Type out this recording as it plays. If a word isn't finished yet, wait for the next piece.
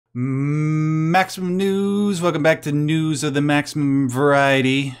Maximum News. Welcome back to News of the Maximum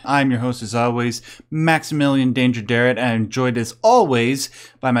Variety. I'm your host, as always, Maximilian Danger Darrett, and I'm joined as always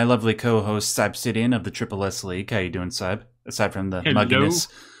by my lovely co-host, Cybsidian of the Triple S League. How you doing, Cyb? Aside from the mugginess.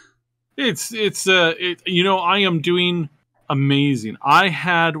 I am doing amazing. I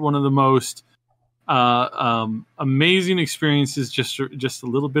had one of the most amazing experiences just a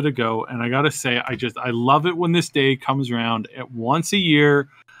little bit ago, and I gotta say, I love it when this day comes around at once a year.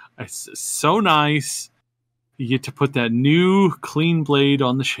 It's so nice. You get to put that new clean blade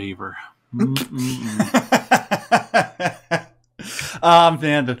on the shaver. Man,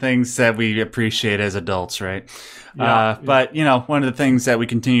 the things that we appreciate as adults, right? Yeah. But, you know, one of the things that we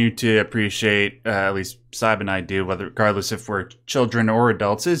continue to appreciate, at least Cyb and I do, regardless if we're children or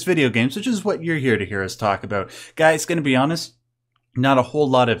adults, is video games, which is what you're here to hear us talk about. Guys, gonna be honest, not a whole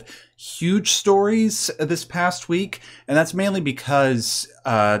lot of huge stories this past week, and that's mainly because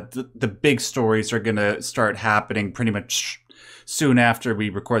the big stories are going to start happening pretty much soon after we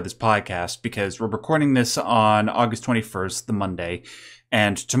record this podcast, because we're recording this on August 21st, the Monday,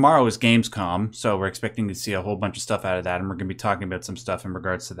 and tomorrow is Gamescom, so we're expecting to see a whole bunch of stuff out of that, and we're going to be talking about some stuff in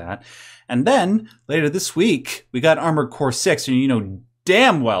regards to that. And then, later this week, we got Armored Core 6, and you know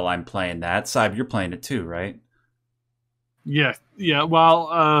damn well I'm playing that. Cyb, you're playing it too, right? Yeah.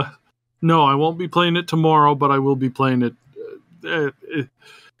 Well, no, I won't be playing it tomorrow, but I will be playing it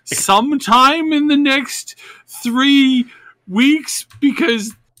sometime in the next 3 weeks,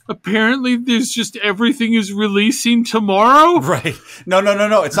 because apparently there's just everything is releasing tomorrow. Right. No.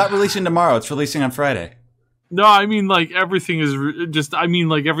 It's not releasing tomorrow. It's releasing on Friday. No, I mean, like, everything is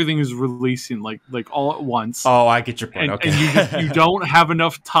everything is releasing like all at once. Oh, I get your point. Okay. And you don't have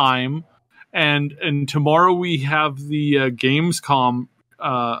enough time. And tomorrow we have the Gamescom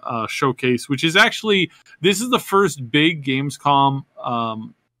showcase, which is this is the first big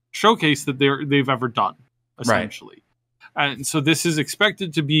Gamescom showcase that they've ever done, essentially. Right. And so this is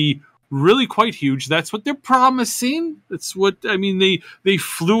expected to be really quite huge. That's what they're promising. That's what I mean. They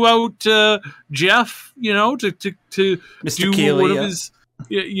flew out Jeff, to Mr. do Keighley, one of his.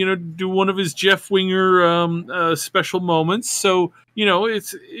 Do one of his Jeff Winger special moments. So,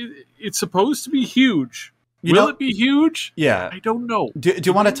 it's supposed to be huge. Will it be huge? Yeah. I don't know. Do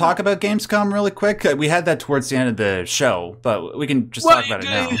you want to talk about Gamescom really quick? We had that towards the end of the show, but we can just talk about it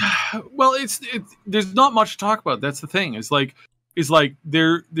now. Well, there's not much to talk about. That's the thing. It's like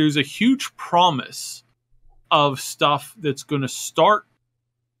there's a huge promise of stuff that's going to start,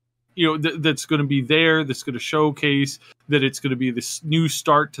 that's going to be there, that's going to showcase that it's going to be this new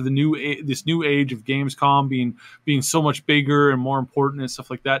start to this new age of Gamescom being so much bigger and more important and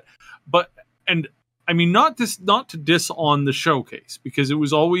stuff like that. And I mean, not to diss on the showcase, because it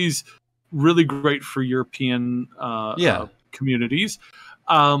was always really great for European communities.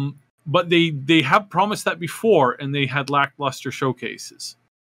 But they have promised that before, and they had lackluster showcases.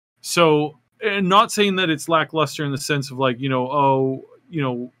 So, and not saying that it's lackluster in the sense of like,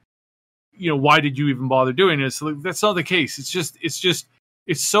 why did you even bother doing it? So that's not the case.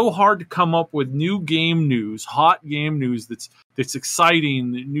 It's so hard to come up with new game news, hot game news that's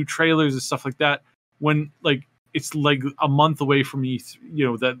exciting, new trailers and stuff like that, when like it's like a month away from the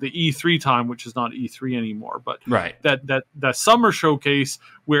E3 time, which is not E3 anymore, but right. that summer showcase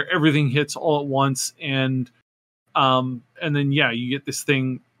where everything hits all at once, and then you get this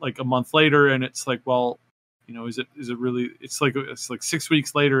thing like a month later, and it's like, well, is it really? It's like 6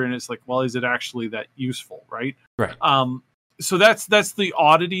 weeks later, and it's like, well, is it actually that useful, right? Right. So that's the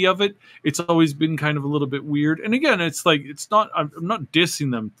oddity of it. It's always been kind of a little bit weird. And again, it's like, I'm not dissing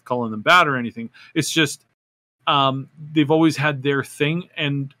them, calling them bad or anything. It's just they've always had their thing,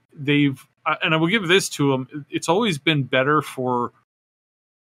 and and I will give this to them. It's always been better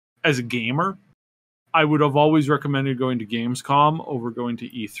as a gamer. I would have always recommended going to Gamescom over going to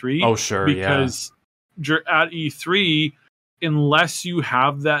E3. Oh, sure. Because at E3, unless you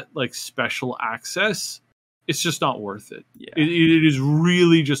have that like special access, it's just not worth it. Yeah. It is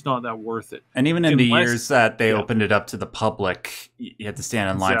really just not that worth it. And even in the years that they opened it up to the public, you had to stand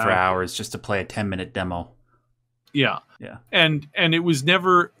in line for hours just to play a 10-minute demo. Yeah. And it was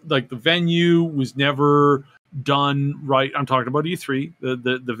never like, the venue was never done right. I'm talking about E3.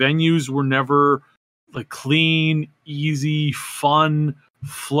 The venues were never like clean, easy, fun,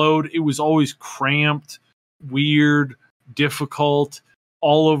 flowed. It was always cramped, weird, difficult,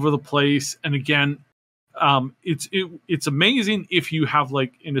 all over the place. And again, it's amazing if you have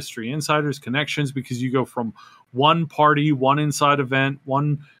like industry insiders, connections, because you go from one party, one inside event,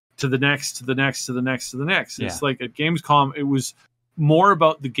 one to the next, to the next, to the next, to the next. Yeah. It's like at Gamescom, it was more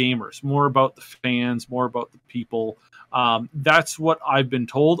about the gamers, more about the fans, more about the people. That's what I've been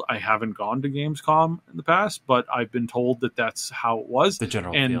told. I haven't gone to Gamescom in the past, but I've been told that that's how it was. The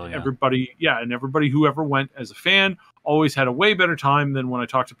general and feel, yeah. everybody who ever went as a fan always had a way better time than when I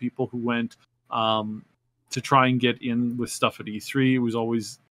talked to people who went to try and get in with stuff at E3. It was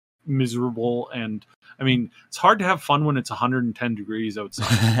always miserable, and I mean, it's hard to have fun when it's 110 degrees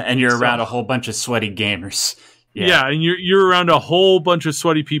outside and you're around a whole bunch of sweaty gamers. Yeah, and you're around a whole bunch of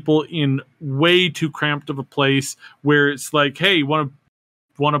sweaty people in way too cramped of a place where it's like, hey, you want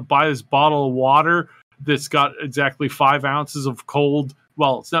to buy this bottle of water that's got exactly 5 ounces of cold.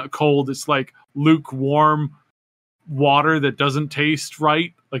 Well, it's not cold. It's like lukewarm water that doesn't taste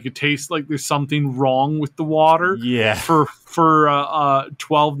right. Like it tastes like there's something wrong with the water. Yeah. For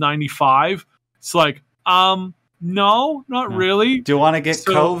 $12.95. It's like, no, not really. Do you want to get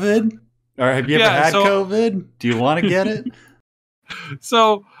COVID? Or have you ever had COVID? Do you want to get it?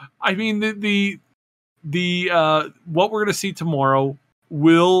 So, I mean, the what we're going to see tomorrow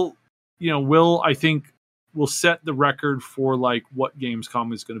will set the record for like what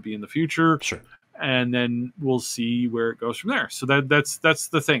Gamescom is going to be in the future. Sure. And then we'll see where it goes from there. So that's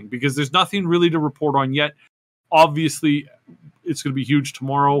the thing, because there's nothing really to report on yet. Obviously, it's going to be huge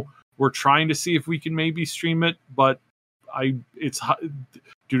tomorrow. We're trying to see if we can maybe stream it, but it's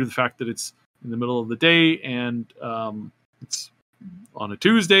due to the fact that it's in the middle of the day and it's on a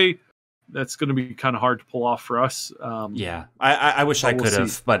Tuesday. That's going to be kind of hard to pull off for us. I wish I could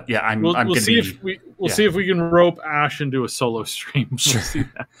have, but yeah, I'm we'll going to see if see if we can rope Ash into a solo stream. Sure. We'll see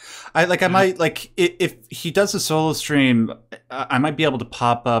that. I might if he does a solo stream, I might be able to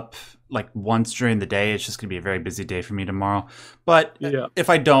pop up like once during the day. It's just going to be a very busy day for me tomorrow. But if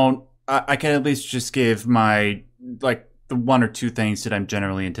I don't, I can at least just give my like the 1 or 2 things that I'm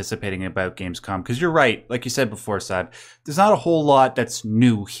generally anticipating about Gamescom. Because you're right, like you said before, Saib, there's not a whole lot that's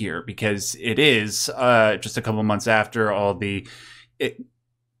new here, because it is just a couple months after all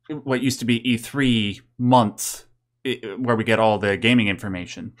what used to be E3 month, where we get all the gaming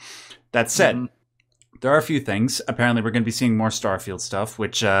information. That said, there are a few things. Apparently, we're going to be seeing more Starfield stuff,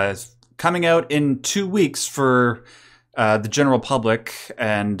 which is coming out in 2 weeks for the general public,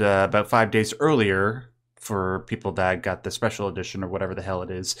 and about 5 days earlier for people that got the special edition or whatever the hell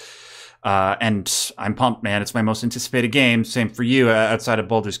it is. And I'm pumped, man. It's my most anticipated game. Same for you, outside of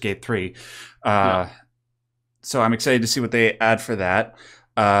Baldur's Gate 3. So I'm excited to see what they add for that.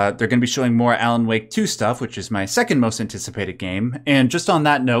 They're going to be showing more Alan Wake 2 stuff, which is my second most anticipated game. And just on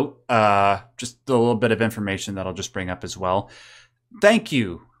that note, just a little bit of information that I'll just bring up as well. Thank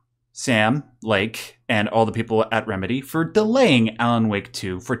you, Sam, Lake, and all the people at Remedy for delaying Alan Wake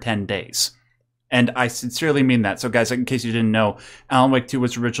 2 for 10 days. And I sincerely mean that. So guys, in case you didn't know, Alan Wake 2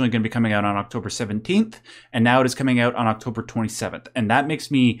 was originally going to be coming out on October 17th, and now it is coming out on October 27th. And that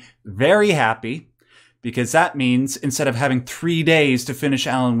makes me very happy, because that means instead of having 3 days to finish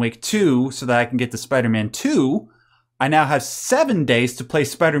Alan Wake 2 so that I can get to Spider-Man 2, I now have 7 days to play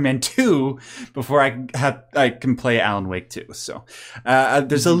Spider-Man 2 before I can play Alan Wake 2. So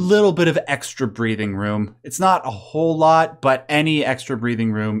there's a little bit of extra breathing room. It's not a whole lot, but any extra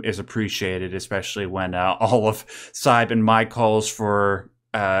breathing room is appreciated, especially when all of Saib and my calls for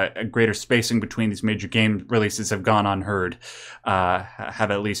a greater spacing between these major game releases have gone unheard. Have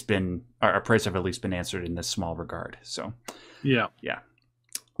at least been, our prayers have at least been answered in this small regard. So yeah.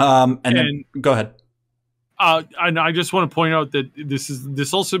 And then go ahead. And I just want to point out that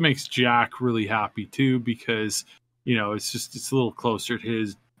this also makes Jack really happy too, because it's a little closer to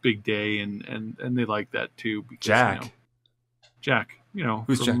his big day, and they like that too. Because, Jack,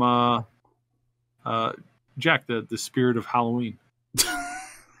 who's from Jack, the spirit of Halloween.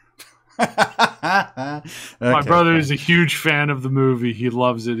 My brother is a huge fan of the movie. He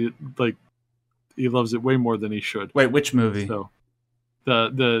loves it. He loves it way more than he should. Wait, which movie? So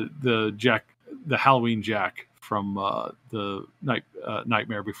the Jack. The Halloween Jack from the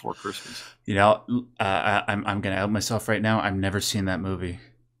Nightmare Before Christmas. I'm going to out myself right now. I've never seen that movie.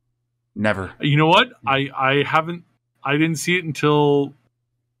 Never. You know what? I haven't. I didn't see it until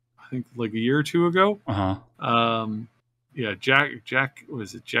I think like a year or two ago. Yeah, Jack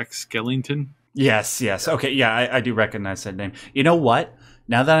was it Jack Skellington? Yes. Okay, yeah, I do recognize that name. You know what?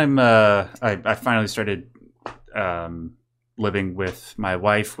 Now that I'm I finally started living with my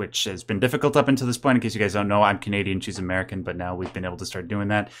wife, which has been difficult up until this point. In case you guys don't know, I'm Canadian, she's American, but now we've been able to start doing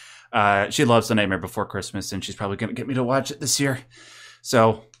that. She loves The Nightmare Before Christmas, and she's probably going to get me to watch it this year.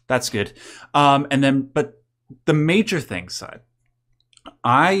 So that's good. But the major thing side,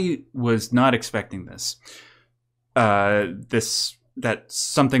 I was not expecting this. That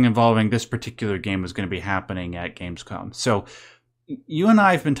something involving this particular game was going to be happening at Gamescom. So You and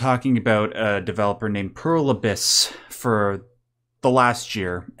I have been talking about a developer named Pearl Abyss for the last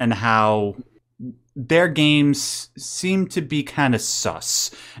year and how their games seem to be kind of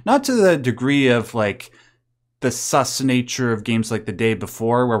sus. Not to the degree of like the sus nature of games like The Day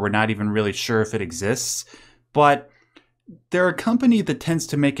Before, where we're not even really sure if it exists, but they're a company that tends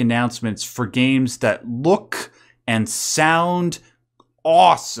to make announcements for games that look and sound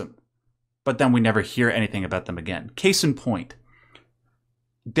awesome, but then we never hear anything about them again. Case in point,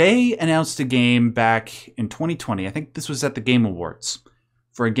 they announced a game back in 2020. I think this was at the Game Awards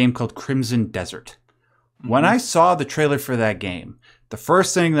for a game called Crimson Desert. When I saw the trailer for that game, the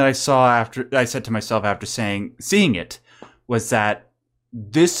first thing that I said to myself after seeing it was that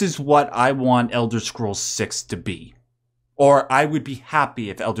this is what I want Elder Scrolls 6 to be. Or I would be happy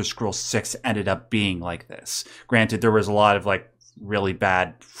if Elder Scrolls 6 ended up being like this. Granted, there was a lot of like really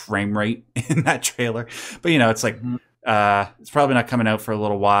bad frame rate in that trailer, but it's like it's probably not coming out for a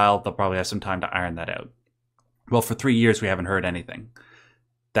little while. They'll probably have some time to iron that out. Well, for 3 years we haven't heard anything.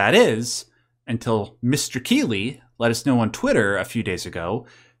 That is until Mr. Keeley let us know on Twitter a few days ago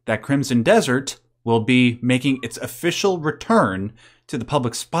that Crimson Desert will be making its official return to the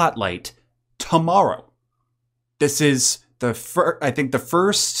public spotlight tomorrow. This is the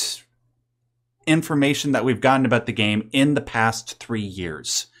first information that we've gotten about the game in the past 3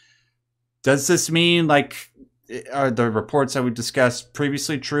 years. Does this mean, like, are the reports that we discussed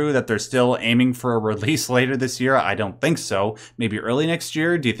previously true, that they're still aiming for a release later this year? I don't think so. Maybe early next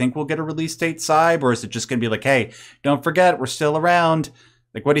year. Do you think we'll get a release date, Cybe? Or is it just going to be like, hey, don't forget, we're still around?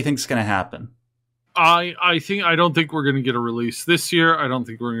 Like, what do you think is going to happen? I don't think we're going to get a release this year. I don't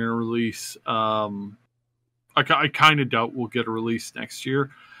think we're going to release. I kind of doubt we'll get a release next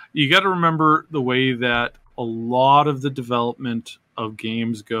year. You got to remember the way that a lot of the development of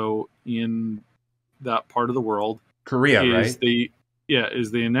games go in that part of the world. Korea, right? They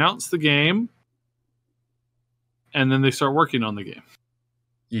announce the game and then they start working on the game.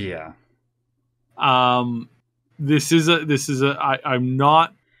 Yeah. I'm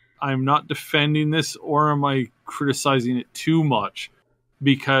not defending this, or am I criticizing it too much?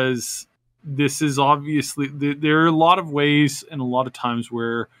 Because this is obviously, there are a lot of ways and a lot of times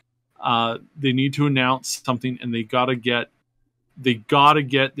where they need to announce something and they gotta get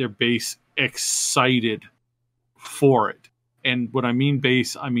their base excited for it. And when I mean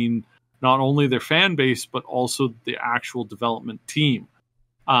base, I mean not only their fan base, but also the actual development team.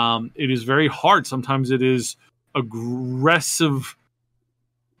 It is very hard. Sometimes it is aggressively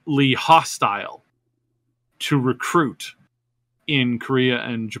hostile to recruit in Korea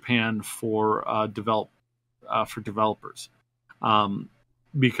and Japan for developers,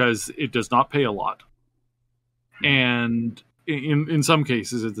 because it does not pay a lot, and in some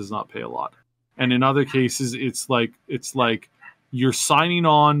cases it does not pay a lot, and in other cases it's like you're signing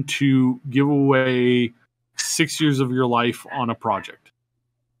on to give away 6 years of your life on a project,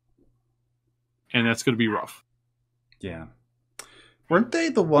 and that's going to be rough. Yeah. Weren't they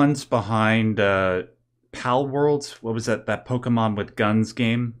the ones behind Pal World? What was that Pokemon with guns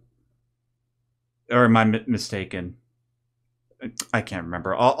game? Or am I mistaken? I can't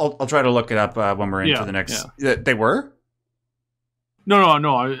remember. I'll try to look it up when we're into the next. Yeah. They were? No.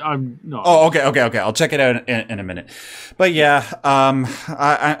 I'm no. Oh, okay. I'll check it out in a minute. But yeah,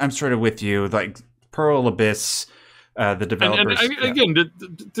 I'm sort of with you. Like Pearl Abyss, the developers. And again,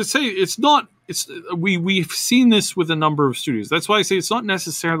 to say it's not. We've seen this with a number of studios. That's why I say it's not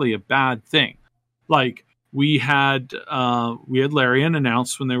necessarily a bad thing. Like we had Larian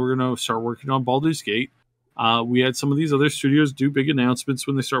announce when they were going to start working on Baldur's Gate. We had some of these other studios do big announcements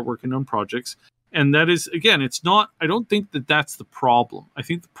when they start working on projects. And that is, again, it's not, I don't think that that's the problem. I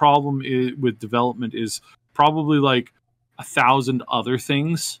think the problem with development is probably like 1,000 other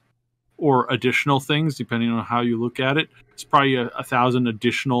things or additional things, depending on how you look at it. It's probably 1,000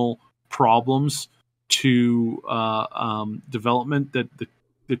 additional problems to development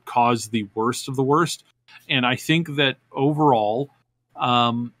that cause the worst of the worst. And I think that overall,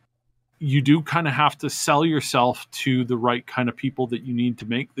 you do kind of have to sell yourself to the right kind of people that you need to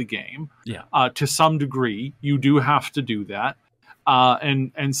make the game. Yeah. To some degree, you do have to do that.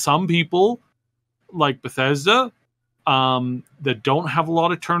 And some people, like Bethesda, that don't have a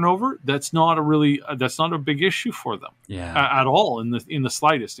lot of turnover, that's not a big issue for them. Yeah. At all in the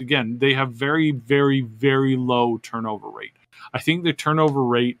slightest. Again, they have very, very, very low turnover rate. I think the turnover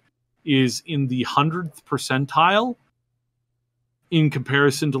rate is in the 100th percentile in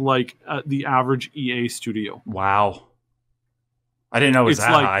comparison to like the average EA studio. Wow. I didn't know it was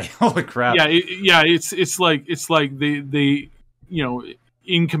that high. Holy crap. Yeah. It's like they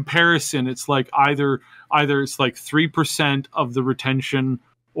in comparison, it's like either it's like 3% of the retention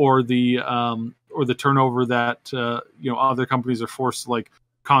or the turnover that other companies are forced to like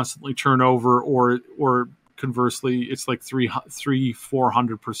constantly turn over, or conversely, it's like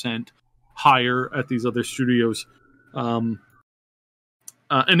 400% higher at these other studios. And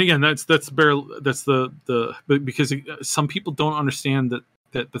again, that's because some people don't understand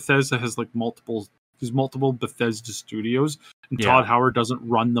that Bethesda has like multiple Bethesda studios, and Todd Howard doesn't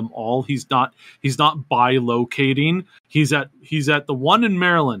run them all. He's not bilocating. He's at the one in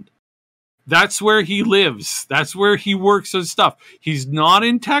Maryland. That's where he lives. That's where he works on stuff. He's not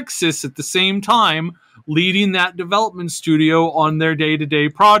in Texas at the same time leading that development studio on their day-to-day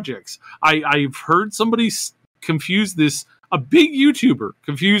projects. I've heard somebody confuse this, a big YouTuber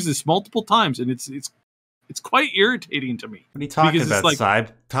confuse this multiple times, and it's quite irritating to me. What are you talking about, like, Saib?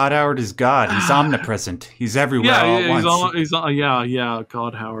 Todd Howard is God. He's omnipresent. He's everywhere all at once.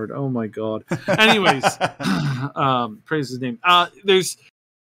 God Howard. Oh my God. Anyways, praise his name. It's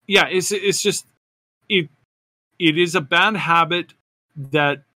just it is a bad habit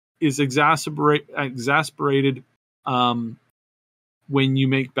that is exasperated when you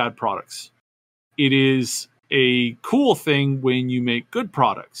make bad products. It is a cool thing when you make good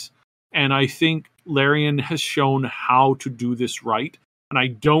products. And I think Larian has shown how to do this right. And I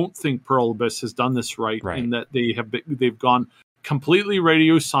don't think Pearl Abyss has done this right. In that they've gone completely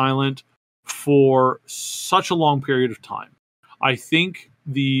radio silent for such a long period of time. I think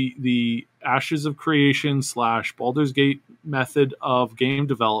the Ashes of Creation / Baldur's Gate method of game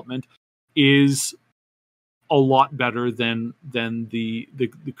development is a lot better than the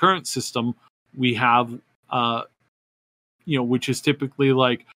current system we have, which is typically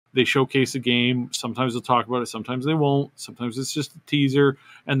like they showcase a game. Sometimes they'll talk about it. Sometimes they won't. Sometimes it's just a teaser,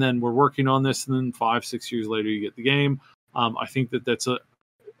 and then we're working on this, and then 5-6 years later you get the game. I think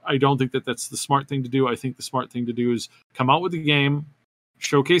I don't think that that's the smart thing to do. I think the smart thing to do is come out with the game,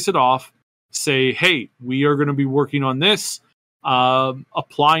 showcase it off, say, hey, we are going to be working on this.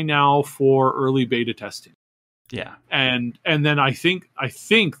 Apply now for early beta testing. Yeah. And then I think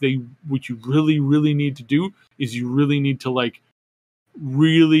what you really, really need to do is you really need to like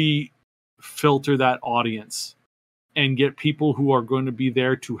really filter that audience and get people who are going to be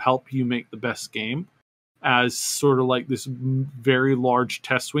there to help you make the best game as sort of like this very large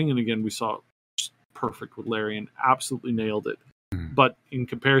test wing. And again, we saw just perfect with Larian, absolutely nailed it. But in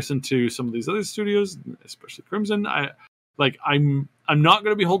comparison to some of these other studios, especially Crimson, I'm not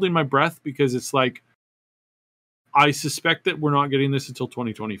going to be holding my breath, because it's like, I suspect that we're not getting this until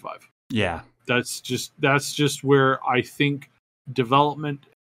 2025. Yeah. That's just where I think development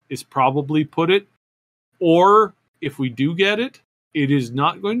is probably put it. Or if we do get it, it is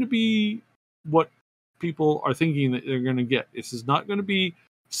not going to be what people are thinking that they're going to get. This is not going to be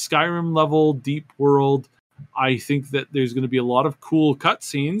Skyrim level deep world. I think that there's going to be a lot of cool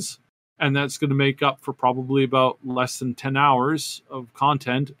cutscenes, and that's going to make up for probably about less than 10 hours of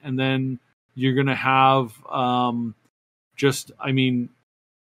content. And then you're going to have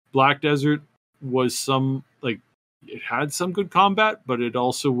Black Desert was it had some good combat, but it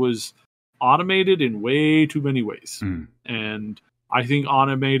also was automated in way too many ways. And I think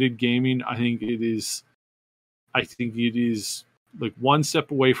automated gaming, I think it is like one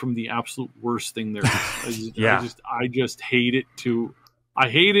step away from the absolute worst thing there is. I just hate it too. I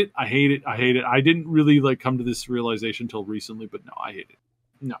hate it. I didn't really like come to this realization until recently, but no, I hate it.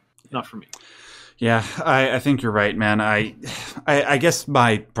 No, not for me. Yeah, I think you're right, man. I guess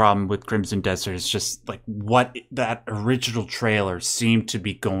my problem with Crimson Desert is just like what that original trailer seemed to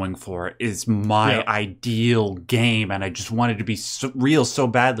be going for is my ideal game, and I just wanted to be real so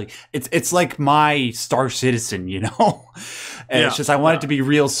badly. It's like my Star Citizen, you know? And it's just I want it to be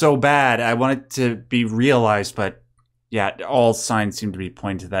real so bad. I want it to be realized, but yeah, all signs seem to be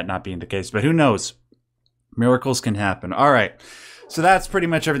pointing to that not being the case. But who knows? Miracles can happen. All right. So that's pretty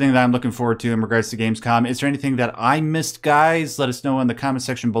much everything that I'm looking forward to in regards to Gamescom. Is there anything that I missed, guys? Let us know in the comment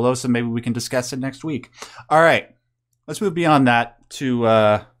section below, so maybe we can discuss it next week. All right, let's move beyond that to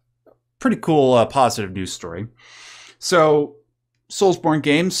a pretty cool positive news story. So Soulsborne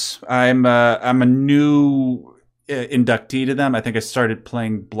Games, I'm a new inductee to them. I think I started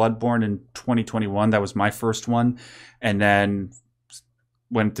playing Bloodborne in 2021. That was my first one. And then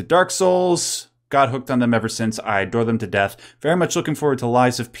went to Dark Souls. Got hooked on them ever since. I adore them to death. Very much looking forward to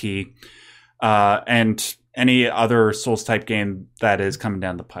Lies of P and any other Souls-type game that is coming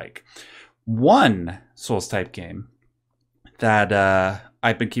down the pike. One Souls-type game that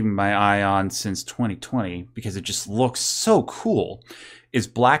I've been keeping my eye on since 2020 because it just looks so cool is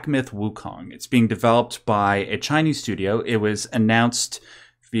Black Myth Wukong. It's being developed by a Chinese studio. It was announced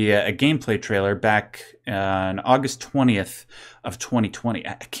via a gameplay trailer back on August 20th of 2020.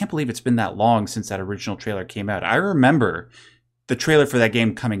 I can't believe it's been that long since that original trailer came out. I remember the trailer for that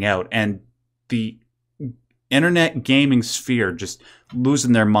game coming out and the internet gaming sphere just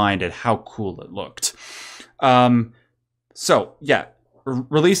losing their mind at how cool it looked.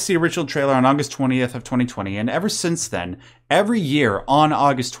 Released the original trailer on August 20th of 2020, and ever since then, every year on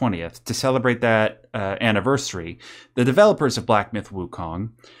August 20th, to celebrate that anniversary, the developers of Black Myth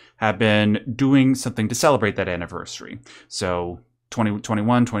Wukong have been doing something to celebrate that anniversary. So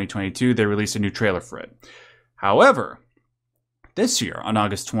 2021, 2022, they released a new trailer for it. However, this year, on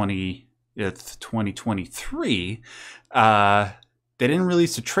August 20th, 2023, they didn't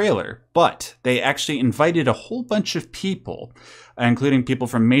release a trailer, but they actually invited a whole bunch of people, including people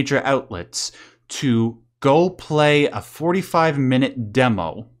from major outlets, to go play a 45-minute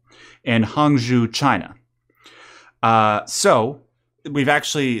demo in Hangzhou, China. So we've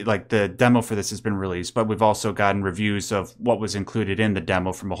actually, the demo for this has been released, but we've also gotten reviews of what was included in the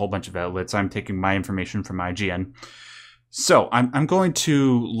demo from a whole bunch of outlets. I'm taking my information from IGN. So I'm going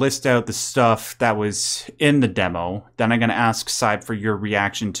to list out the stuff that was in the demo. Then I'm going to ask Saib for your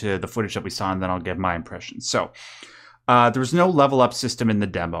reaction to the footage that we saw, and then I'll give my impressions. So there was no level up system in the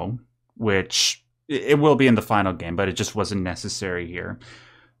demo, which it will be in the final game, but it just wasn't necessary here.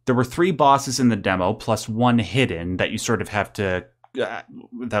 There were 3 bosses in the demo, plus 1 hidden that you sort of have to,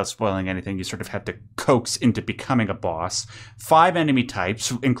 without spoiling anything, you sort of have to coax into becoming a boss. 5 enemy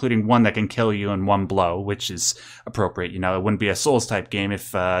types, including 1 that can kill you in 1 blow, which is appropriate. It wouldn't be a Souls-type game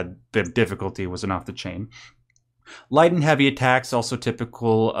if the difficulty wasn't off the chain. Light and heavy attacks, also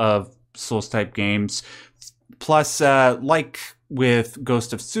typical of Souls-type games. Plus, like with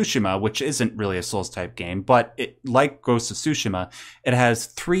Ghost of Tsushima, which isn't really a Souls-type game, but like Ghost of Tsushima, it has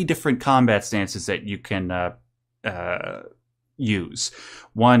 3 different combat stances that you can use.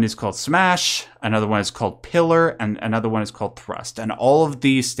 One is called Smash, another one is called Pillar, and another one is called Thrust. And all of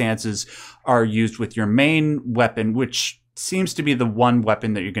these stances are used with your main weapon, which seems to be the one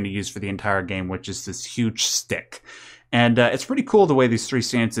weapon that you're going to use for the entire game, which is this huge stick. And it's pretty cool the way these 3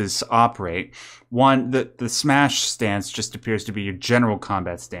 stances operate. One, the Smash stance just appears to be your general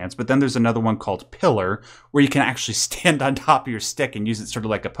combat stance, but then there's another one called Pillar, where you can actually stand on top of your stick and use it sort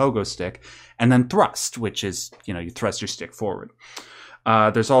of like a pogo stick. And then Thrust, which is, you thrust your stick forward.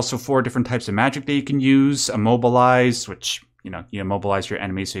 There's also 4 different types of magic that you can use. Immobilize, which, you immobilize your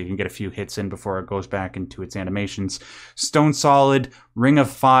enemy so you can get a few hits in before it goes back into its animations. Stone Solid, Ring of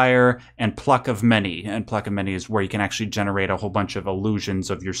Fire, and Pluck of Many. And Pluck of Many is where you can actually generate a whole bunch of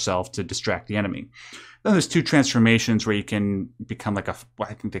illusions of yourself to distract the enemy. Then there's 2 transformations where you can become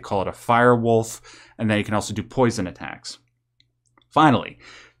I think they call it a Fire Wolf, and then you can also do poison attacks. Finally,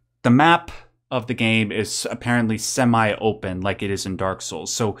 the map of the game is apparently semi-open like it is in Dark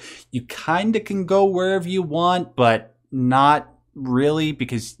Souls. So you kind of can go wherever you want, but not really,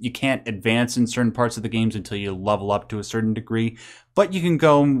 because you can't advance in certain parts of the games until you level up to a certain degree. But you can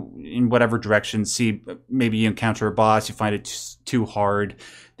go in whatever direction. See, maybe you encounter a boss, you find it too hard,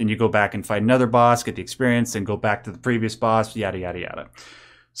 then you go back and fight another boss, get the experience, then go back to the previous boss, yada, yada, yada.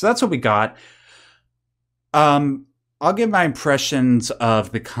 So that's what we got. I'll give my impressions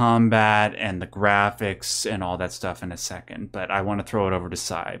of the combat and the graphics and all that stuff in a second, but I want to throw it over to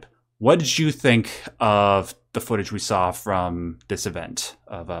Saib. What did you think of the footage we saw from this event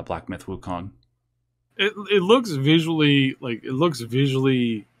of Black Myth Wukong? It looks visually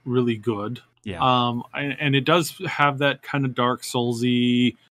really good. Yeah. And it does have that kind of Dark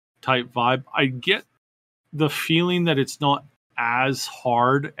Soulsy type vibe. I get the feeling that it's not as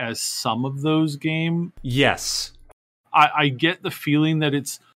hard as some of those games. Yes. I get the feeling that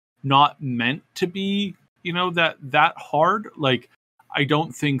it's not meant to be, that hard. I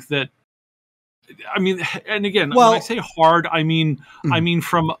don't think that. I mean, and again, when I say hard, I mean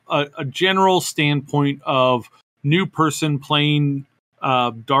from a general standpoint of new person playing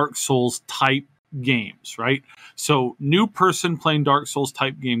Dark Souls type games, right? So new person playing Dark Souls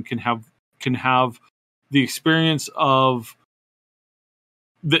type game can have the experience of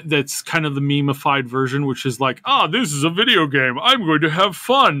that's kind of the meme-ified version, which is like, this is a video game. I'm going to have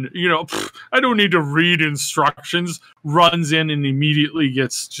fun. I don't need to read instructions. Runs in and immediately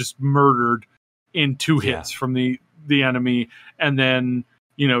gets just murdered in 2 hits from the enemy. And then,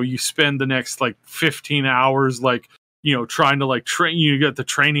 you spend the next 15 hours, trying to train. You get the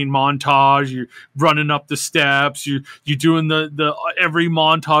training montage, you're running up the steps, you're doing the every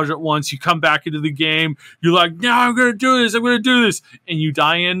montage at once. You come back into the game, you're like, no, I'm gonna do this, and you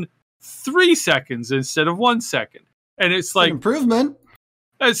die in 3 seconds instead of 1 second. And it's like improvement.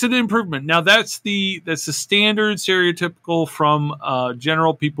 It's an improvement. Now that's the standard stereotypical from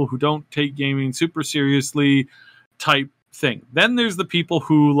general people who don't take gaming super seriously type thing. Then there's the people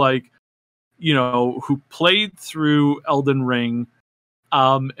who who played through Elden Ring,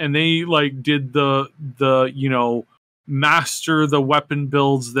 and they did the master the weapon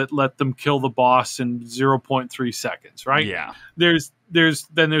builds that let them kill the boss in 0.3 seconds, right? Yeah. There's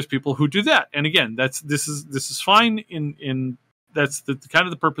people who do that, and again, this is fine in that's the kind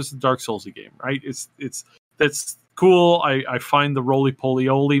of the purpose of the Dark Souls game, right? That's cool. I find the roly poly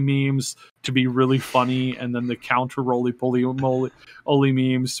oly memes to be really funny, and then the counter roly poly oly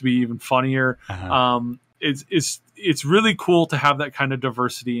memes to be even funnier. Uh-huh. It's really cool to have that kind of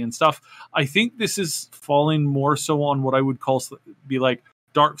diversity and stuff. I think this is falling more so on what I would be like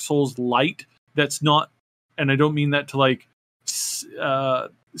Dark Souls light. That's not, and I don't mean that to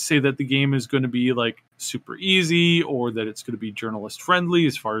say that the game is going to be super easy or that it's going to be journalist friendly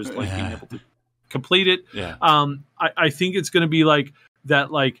as far as being able to complete it. Yeah. I think it's going to be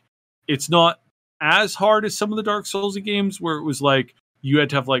that. It's not as hard as some of the Dark Souls games where it was you had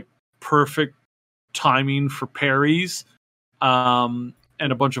to have perfect timing for parries, and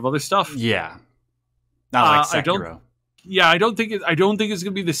a bunch of other stuff. Yeah. Not like Sekiro. I don't think it's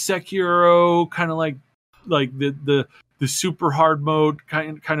going to be the Sekiro kind of like the super hard mode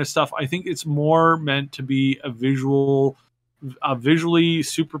kind of stuff. I think it's more meant to be a visually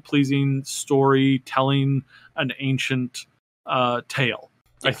super pleasing story telling an ancient tale.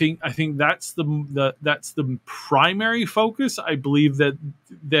 Yeah. I think that's the primary focus. I believe that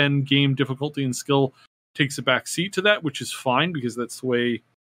then game difficulty and skill takes a back seat to that, which is fine because that's the way.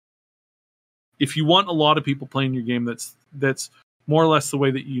 If you want a lot of people playing your game, that's more or less the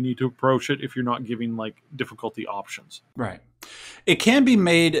way that you need to approach it if you're not giving difficulty options. Right. It can be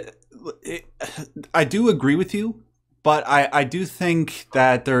made. I do agree with you, but I do think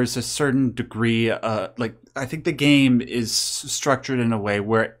that there's a certain degree, I think the game is structured in a way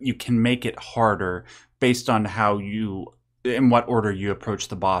where you can make it harder based on in what order you approach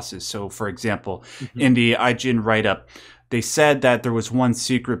the bosses. So, for example, in the IGN write-up, they said that there was one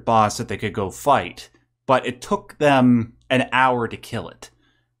secret boss that they could go fight, but it took them an hour to kill it.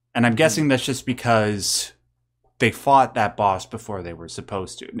 And I'm guessing that's just because they fought that boss before they were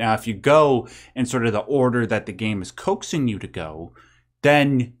supposed to. Now, if you go in sort of the order that the game is coaxing you to go,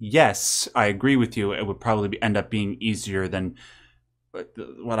 then yes, I agree with you. It would probably end up being easier than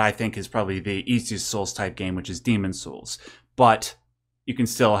what I think is probably the easiest Souls type game, which is Demon Souls. But you can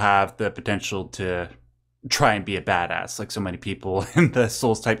still have the potential to try and be a badass like so many people in the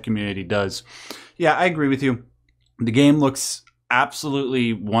Souls type community does. Yeah, I agree with you. The game looks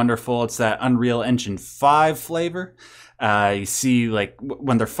absolutely wonderful. It's that Unreal Engine 5 flavor. You see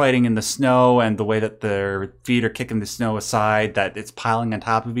when they're fighting in the snow and the way that their feet are kicking the snow aside, that it's piling on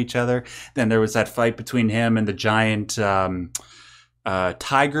top of each other. Then there was that fight between him and the giant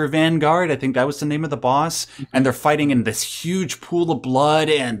Tiger Vanguard. I think that was the name of the boss. And they're fighting in this huge pool of blood,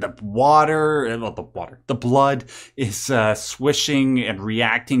 and the blood is swishing and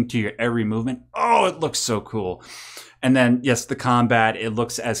reacting to your every movement. Oh, it looks so cool. And then, yes, the combat, it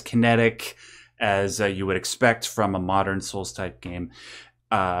looks as kinetic as you would expect from a modern Souls-type game.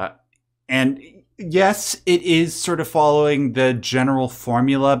 And yes, it is sort of following the general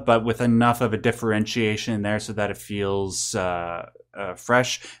formula, but with enough of a differentiation in there so that it feels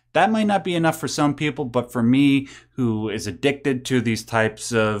fresh. That might not be enough for some people, but for me, who is addicted to these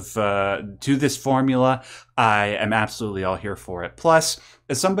types of, to this formula, I am absolutely all here for it. Plus,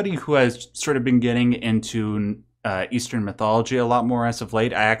 as somebody who has sort of been getting into Eastern mythology a lot more as of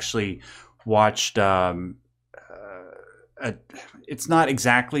late, I actually watched it's not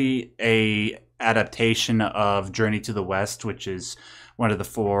exactly a adaptation of Journey to the West, which is one of the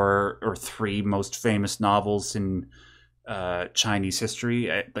 4 or 3 most famous novels in Chinese history.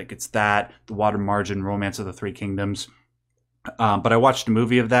 It's that, The Water Margin, Romance of the Three Kingdoms. But I watched a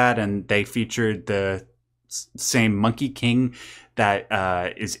movie of that, and they featured the same Monkey King that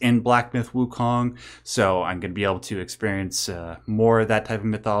is in Black Myth Wukong. So I'm going to be able to experience more of that type of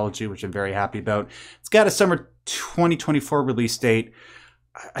mythology, which I'm very happy about. It's got a summer 2024 release date.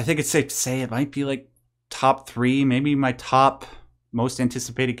 I think it's safe to say it might be top 3, maybe my top most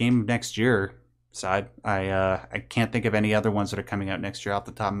anticipated game of next year. So I can't think of any other ones that are coming out next year off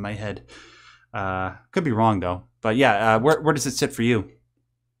the top of my head. Could be wrong though. But yeah, where does it sit for you?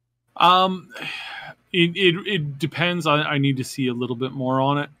 It depends. I need to see a little bit more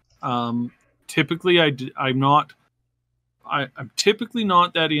on it. Typically, I'm typically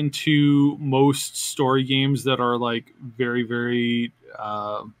not that into most story games that are very, very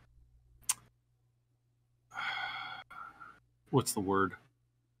what's the word?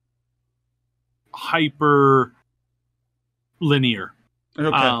 hyper linear.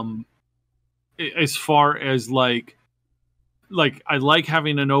 Okay. As far as like I like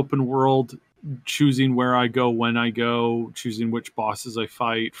having an open world, choosing where I go, when I go, choosing which bosses I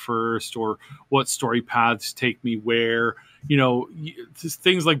fight first, or what story paths take me where.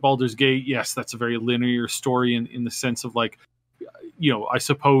 Things like Baldur's Gate, yes, that's a very linear story in the sense of like, I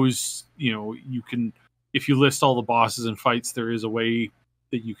suppose, you can, if you list all the bosses and fights, there is a way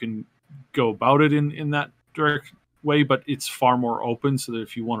that you can go about it in that direct way, but it's far more open, so that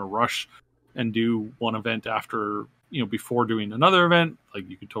if you want to rush and do one event after, before doing another event, like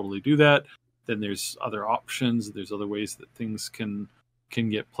you could totally do that. Then there's other options. There's other ways that things can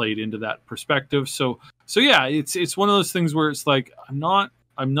get played into that perspective. So yeah, it's one of those things where it's like I'm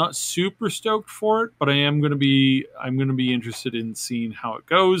not super stoked for it, but I'm going to be interested in seeing how it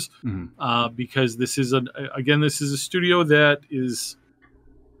goes, because this is a studio that is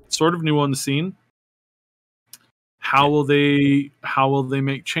sort of new on the scene. How will they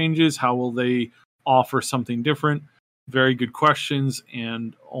make changes? How will they offer something different? Very good questions,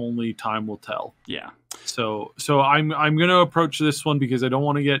 and only time will tell. Yeah. So I'm going to approach this one because I don't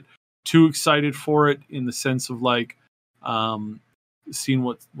want to get too excited for it, in the sense of like seeing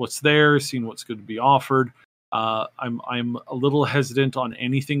what's there, seeing what's going to be offered. I'm a little hesitant on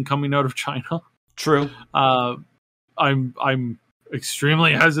anything coming out of China. True. I'm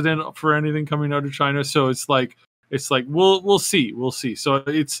extremely hesitant for anything coming out of China. So it's like we'll see. So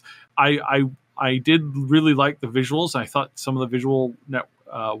I did really like the visuals. I thought some of the visual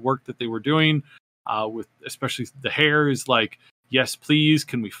work that they were doing, with especially the hair, is like, yes, please,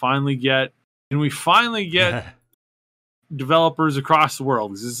 can we finally get developers across the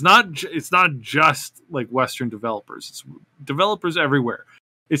world? It's not just like Western developers. It's developers everywhere.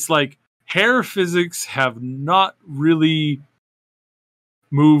 It's like hair physics have not really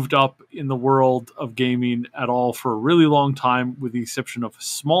moved up in the world of gaming at all for a really long time, with the exception of a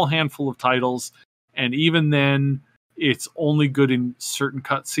small handful of titles. And even then, it's only good in certain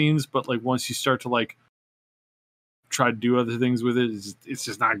cutscenes, but like once you start to like try to do other things with it, it's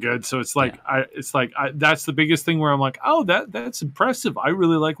just not good. So it's like, that's the biggest thing where I'm like, oh, that's impressive. I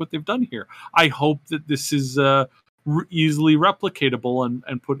really like what they've done here. I hope that this is easily replicatable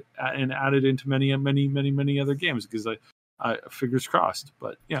and put and added into many other games, because fingers crossed.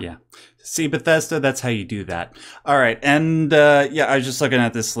 But yeah. See, Bethesda, that's how you do that. All right, and I was just looking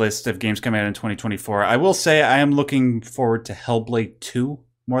at this list of games coming out in 2024. I will say I am looking forward to Hellblade 2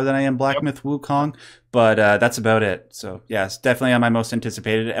 more than I am Black Myth Wukong, but that's about it. So yes, definitely on my most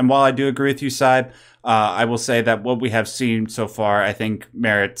anticipated. And while I do agree with you, Saib, I will say that what we have seen so far, I think,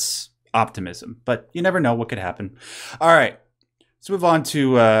 merits optimism. But you never know what could happen. All right, let's move on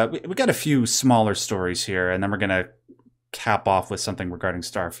to we got a few smaller stories here, and then we're gonna cap off with something regarding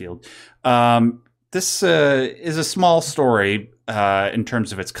Starfield. This is a small story in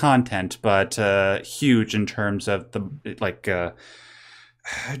terms of its content, but huge in terms of the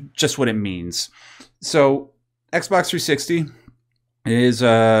just what it means. So Xbox 360 is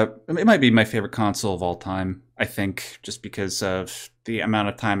it might be my favorite console of all time, I think, just because of the amount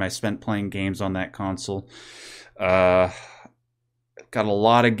of time I spent playing games on that console. Got a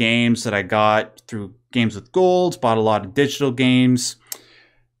lot of games that I got through Games with Gold, bought a lot of digital games.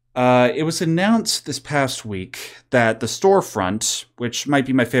 It was announced this past week that the storefront, which might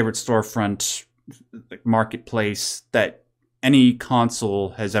be my favorite storefront marketplace that any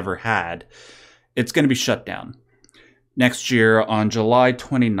console has ever had, it's going to be shut down next year on July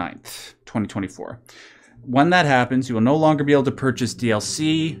 29th, 2024. When that happens, you will no longer be able to purchase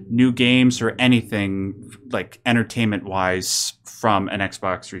DLC, new games, or anything like entertainment-wise from an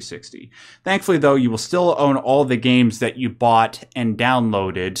Xbox 360. Thankfully, though, you will still own all the games that you bought and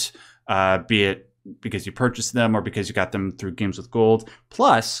downloaded, be it because you purchased them or because you got them through Games with Gold.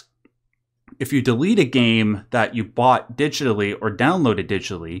 Plus, if you delete a game that you bought digitally or downloaded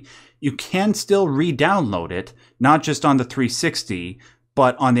digitally, you can still re-download it, not just on the 360,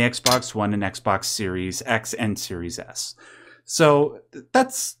 but on the Xbox One and Xbox Series X and Series S. So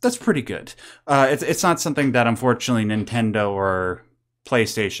that's pretty good. It's not something that, unfortunately, Nintendo or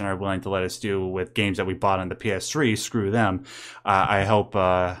PlayStation are willing to let us do with games that we bought on the PS3. Screw them. I hope,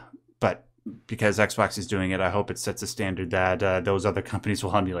 but because Xbox is doing it, I hope it sets a standard that those other companies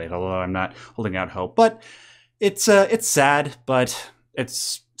will emulate, although I'm not holding out hope. But it's sad, but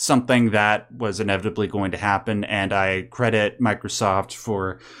it's something that was inevitably going to happen, and I credit Microsoft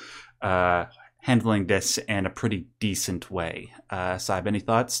for handling this in a pretty decent way. Saib, any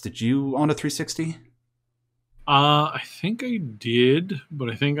thoughts? Did you own a 360? I think I did, but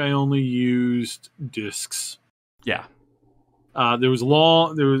I think I only used discs. Yeah.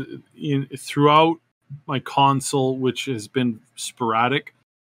 Throughout my console, which has been sporadic,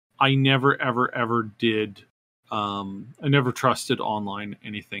 I never ever did. I never trusted online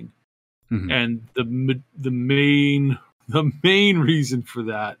anything, and the main reason for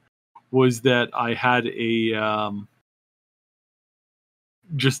that was that I had I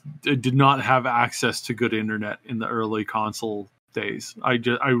did not have access to good internet in the early console days. I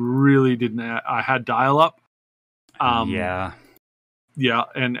really didn't. I had dial up. Yeah,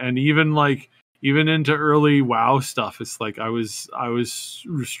 and even into early WoW stuff, it's like I was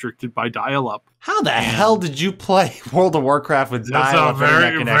restricted by dial up. How the hell did you play World of Warcraft with dial up?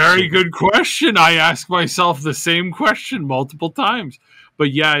 That's a very good question. I asked myself the same question multiple times.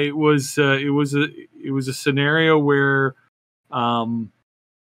 But yeah, it was a scenario where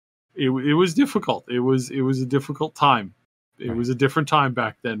it was difficult. It was a difficult time. It was a different time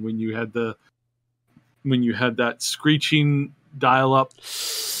back then when you had that screeching dial up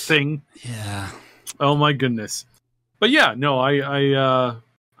thing. Yeah. Oh my goodness. But yeah, no, I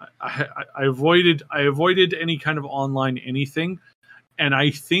avoided any kind of anything, and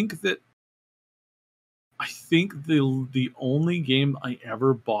I think the only game I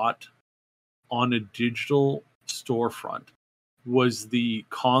ever bought on a digital storefront was the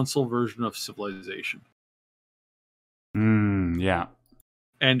console version of Civilization. Yeah.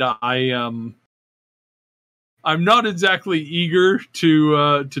 And I'm not exactly eager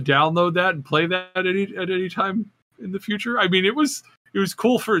to download that and play that at any time in the future. I mean, it was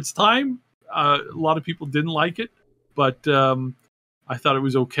cool for its time. A lot of people didn't like it, but I thought it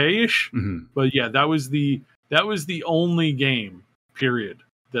was okay-ish. But yeah, that was the only game, period,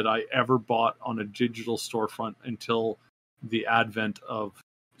 that I ever bought on a digital storefront until the advent of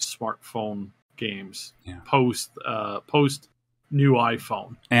smartphone games, post new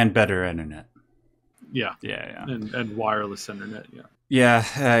iPhone and better internet. Yeah. And wireless internet. Yeah.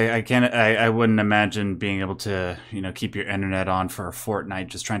 I wouldn't imagine being able to, keep your internet on for a fortnight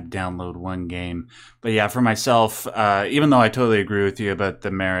just trying to download one game. But yeah, for myself, even though I totally agree with you about the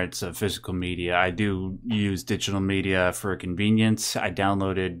merits of physical media, I do use digital media for convenience. I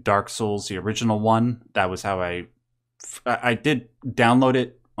downloaded Dark Souls, the original one. That was how I did download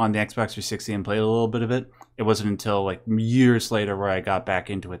it on the Xbox 360 and played a little bit of it. It wasn't until like years later where I got back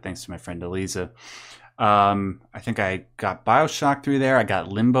into it thanks to my friend Eliza. I think I got BioShock through there. I got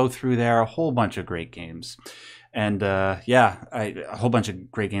Limbo through there. A whole bunch of great games. And a whole bunch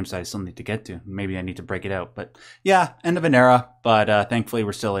of great games that I still need to get to. Maybe I need to break it out. But yeah, end of an era. But thankfully,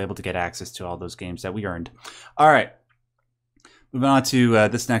 we're still able to get access to all those games that we earned. All right. Moving on to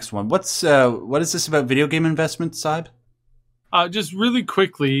this next one. What is this about video game investments, Saib? Just really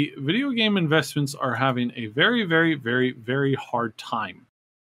quickly, video game investments are having a very, very, very, very hard time.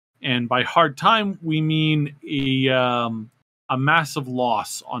 And by hard time, we mean a massive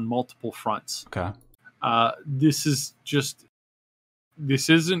loss on multiple fronts. Okay. This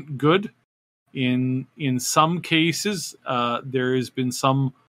isn't good. In some cases, there's been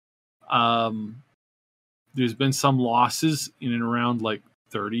some losses in and around like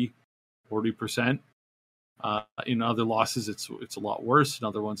 30-40%. In other losses, it's a lot worse. In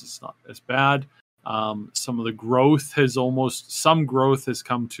other ones, it's not as bad. Some of the growth has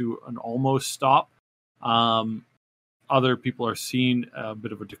come to an almost stop. Other people are seeing a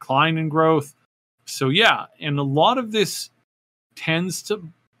bit of a decline in growth. So yeah, and a lot of this tends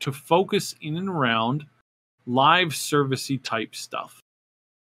to focus in and around live servicey type stuff.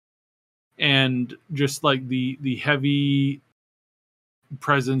 And just like the heavy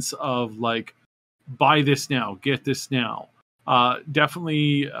presence of like, buy this now, get this now.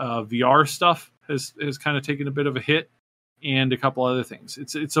 Definitely VR stuff has kind of taken a bit of a hit, and a couple other things.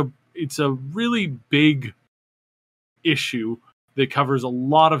 It's a really big issue that covers a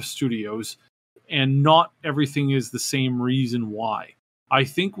lot of studios, and not everything is the same reason why. I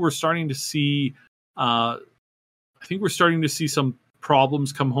think we're starting to see some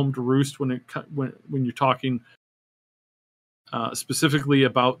problems come home to roost when you're talking specifically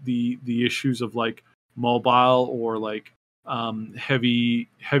about the issues of like mobile or like heavy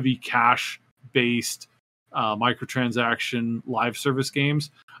cash based microtransaction live service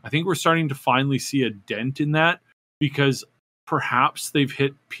games. I think we're starting to finally see a dent in that, because perhaps they've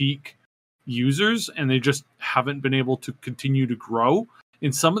hit peak users and they just haven't been able to continue to grow.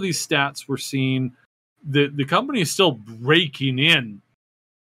 In some of these stats, we're seeing the company is still raking in,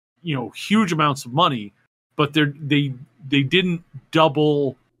 huge amounts of money, but they didn't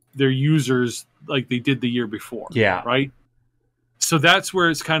double their users like they did the year before. Yeah. Right. So that's where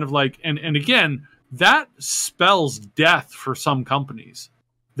it's kind of like, and again, that spells death for some companies.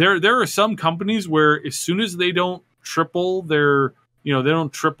 There are some companies where as soon as they don't triple their, they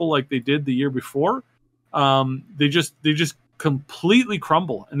don't triple like they did the year before. They just completely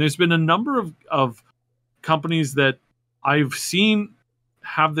crumble. And there's been a number of companies that I've seen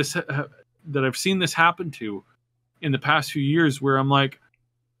that I've seen this happen to in the past few years, where I'm like,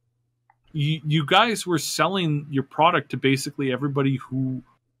 you guys were selling your product to basically everybody who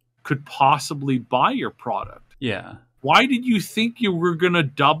could possibly buy your product. Yeah. Why did you think you were going to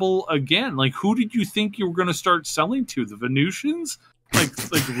double again? Like, who did you think you were going to start selling to? The Venusians? Like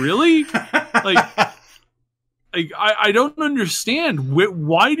really? I don't understand.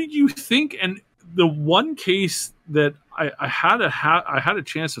 Why did you think? And the one case that I had a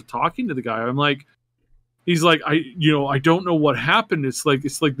chance of talking to the guy, I'm like, he's like, I don't know what happened. It's like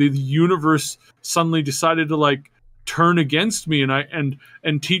the universe suddenly decided to like turn against me and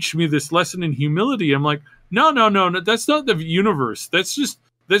teach me this lesson in humility. I'm like, no, that's not the universe. That's just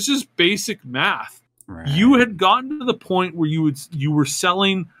basic math. Right. You had gotten to the point where you were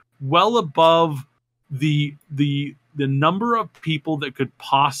selling well above the number of people that could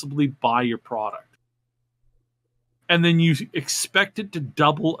possibly buy your product. And then you expect it to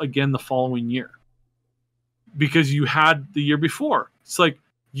double again the following year because you had the year before. It's like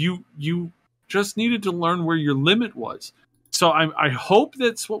you just needed to learn where your limit was. So I hope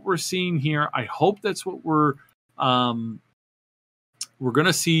that's what we're seeing here. I hope that's what we're going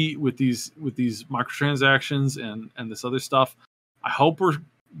to see with these microtransactions and this other stuff. I hope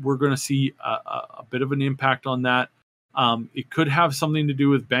we're going to see a bit of an impact on that. It could have something to do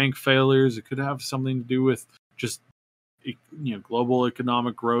with bank failures. It could have something to do with just global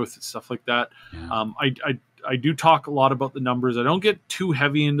economic growth and stuff like that. Yeah. I do talk a lot about the numbers. I don't get too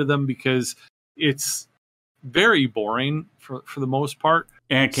heavy into them because it's very boring for the most part.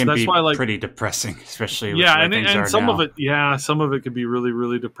 And it can be pretty depressing, especially with where things are some now. Some of it could be really,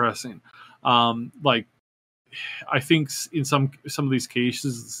 really depressing. Like I think in some of these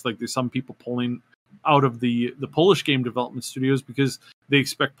cases, it's like there's some people pulling out of the Polish game development studios because they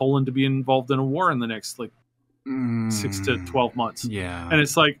expect Poland to be involved in a war in the next 6 to 12 months. Yeah. And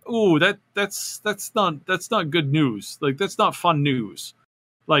it's like, oh, that's not good news. Like, that's not fun news.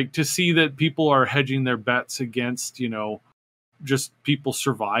 Like, to see that people are hedging their bets against, just people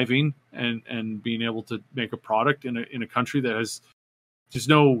surviving and being able to make a product in a country that has there's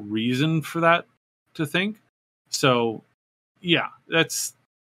no reason for that to think. So yeah, that's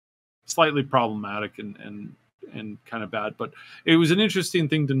slightly problematic and kind of bad, but it was an interesting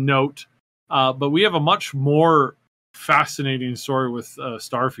thing to note. But we have a much more fascinating story with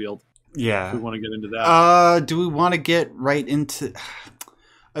Starfield. Yeah. If we want to get into that. Do we want to get right into...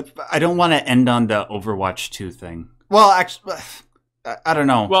 I don't want to end on the Overwatch 2 thing. Well, actually, I don't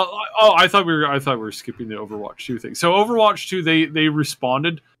know. Well, I thought we were skipping the Overwatch 2 thing. So Overwatch 2, they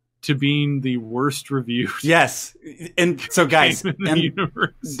responded to being the worst reviewed. Yes. And so guys,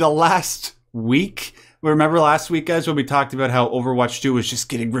 the last week... Remember last week, guys, when we talked about how Overwatch 2 was just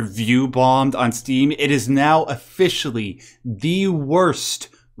getting review bombed on Steam? It is now officially the worst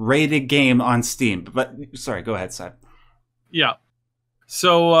rated game on Steam. But sorry, go ahead, Seb. Yeah.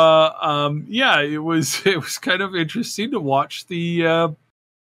 So it was kind of interesting to watch I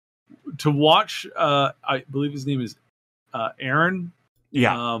believe his name is Aaron.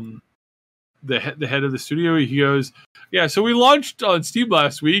 Yeah. The head of the studio, he goes, yeah, so we launched on Steam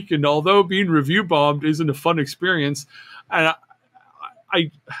last week, and although being review bombed isn't a fun experience, and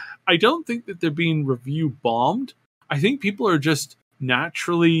I don't think that they're being review bombed. I think people are just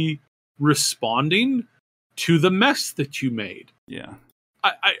naturally responding to the mess that you made. Yeah.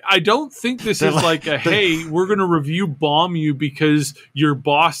 I don't think this is like a, hey, we're going to review bomb you because your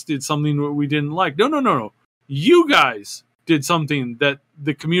boss did something that we didn't like. No. You guys did something that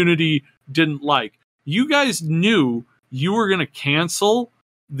the community didn't like. You guys knew you were going to cancel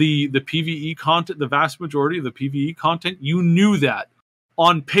the PvE content, the vast majority of the PvE content. You knew that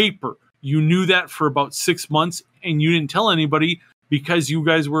on paper. You knew that for about 6 months, and you didn't tell anybody because you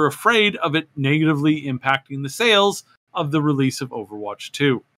guys were afraid of it negatively impacting the sales of the release of Overwatch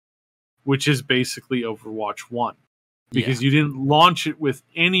 2, which is basically Overwatch 1, because you didn't launch it with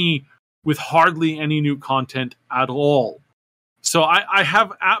hardly any new content at all. So I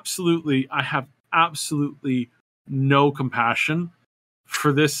have absolutely no compassion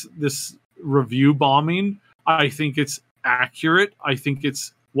for this review bombing. I think it's accurate. I think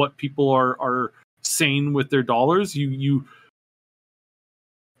it's what people are saying with their dollars.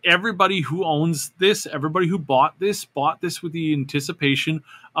 Everybody who owns this, everybody who bought this with the anticipation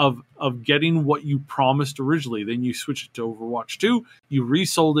of getting what you promised originally. Then you switch it to Overwatch 2. You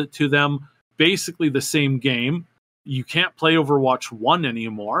resold it to them, basically the same game, You can't play Overwatch 1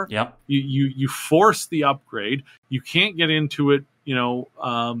 anymore. Yep. You force the upgrade. You can't get into it,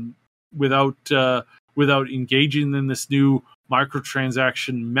 without engaging in this new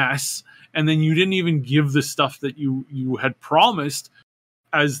microtransaction mess. And then you didn't even give the stuff that you had promised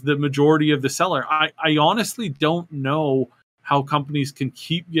as the majority of the seller. I honestly don't know how companies can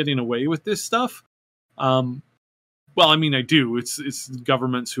keep getting away with this stuff. Well, I mean, I do. It's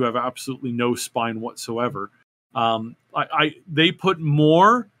governments who have absolutely no spine whatsoever. They put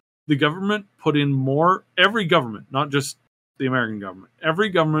more. The government put in more. Every government, not just the American government, every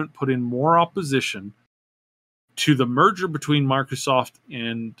government put in more opposition to the merger between Microsoft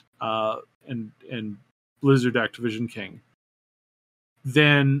and Blizzard Activision King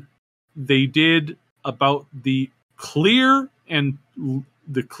than they did about the clear and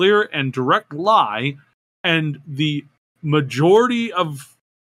direct lie and the majority of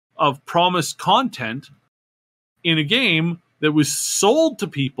promised content in a game that was sold to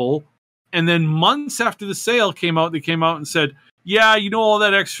people, and then months after the sale came out, they came out and said, yeah, all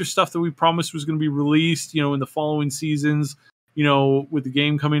that extra stuff that we promised was going to be released, in the following seasons, with the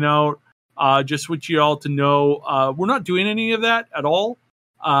game coming out. Just want you all to know, we're not doing any of that at all.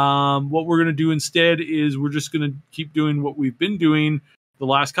 What we're going to do instead is we're just going to keep doing what we've been doing the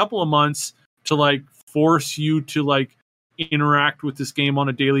last couple of months to force you to interact with this game on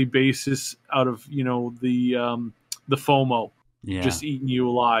a daily basis out of, the FOMO, just eating you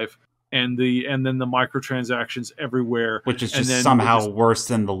alive. And then the microtransactions everywhere, which is just somehow worse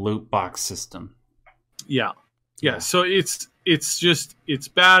than the loot box system. Yeah. So it's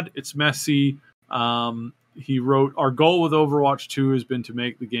bad. It's messy. He wrote, our goal with Overwatch 2 has been to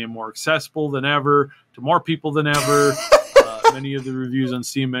make the game more accessible than ever to more people than ever. Many of the reviews on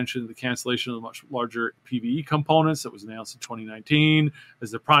Steam mentioned the cancellation of the much larger PvE components that was announced in 2019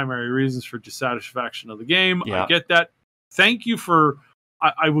 as the primary reasons for dissatisfaction of the game. Yeah. I get that. Thank you for.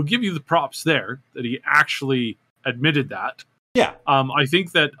 I will give you the props there that he actually admitted that. Yeah. I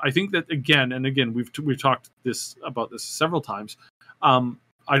think that again, we've talked about this several times.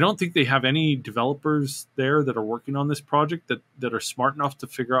 I don't think they have any developers there that are working on this project that are smart enough to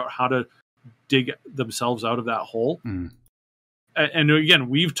figure out how to dig themselves out of that hole. Mm. And again,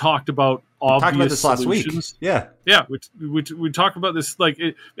 we've talked about obvious solutions. Yeah. We talk about this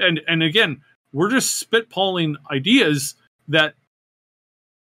and again, we're just spitballing ideas that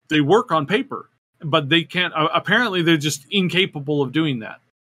they work on paper, but they can't. Apparently, they're just incapable of doing that.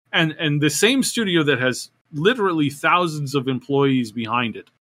 And the same studio that has literally thousands of employees behind it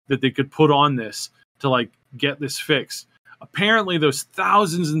that they could put on this to get this fixed. Apparently, those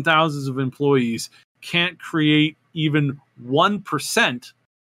thousands and thousands of employees can't create even 1%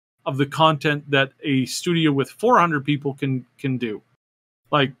 of the content that a studio with 400 people can do.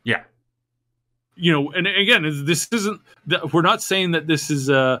 Yeah. And again, this isn't that we're not saying that this is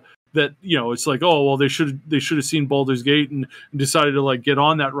that it's they should have seen Baldur's Gate and decided to get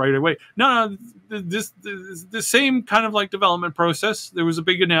on that right away. No, this the same kind of development process. There was a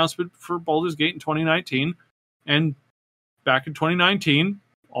big announcement for Baldur's Gate in 2019, and back in 2019,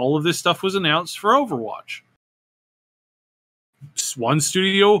 all of this stuff was announced for Overwatch. One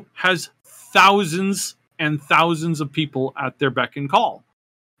studio has thousands and thousands of people at their beck and call.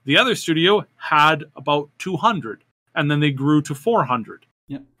 The other studio had about 200, and then they grew to 400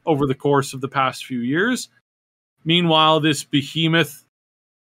 over the course of the past few years. Meanwhile, this behemoth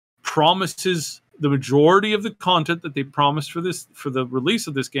promises the majority of the content that they promised for the release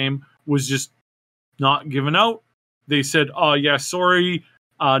of this game was just not given out. They said, "Oh yeah, sorry,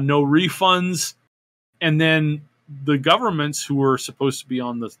 no refunds," and then the governments who were supposed to be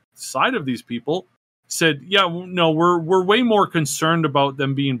on the side of these people said, yeah, no, we're way more concerned about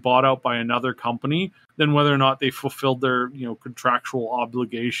them being bought out by another company than whether or not they fulfilled their contractual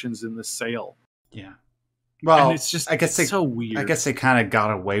obligations in the sale. Yeah. Well, and it's just so weird. I guess they kind of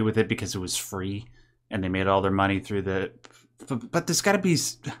got away with it because it was free and they made all their money through but there's got to be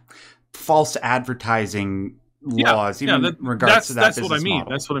false advertising laws, even in regards to that that's business what I mean.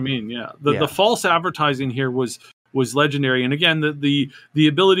 model. That's what I mean. Yeah. The false advertising here was legendary. And again, the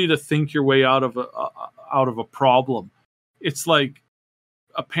ability to think your way out of a problem. It's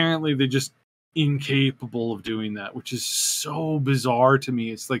apparently they're just incapable of doing that, which is so bizarre to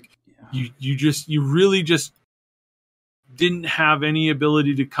me. It's you really just didn't have any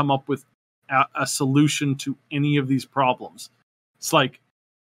ability to come up with a solution to any of these problems. It's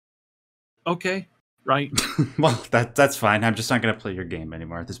okay, right? Well, that's fine. I'm just not going to play your game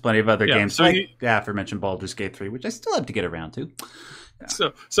anymore. There's plenty of other games, aforementioned Baldur's Gate 3, which I still have to get around to. Yeah.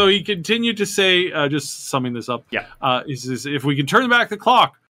 So he continued to say, just summing this up, he says, if we can turn back the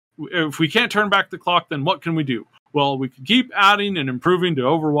clock, if we can't turn back the clock, then what can we do? well, we can keep adding and improving to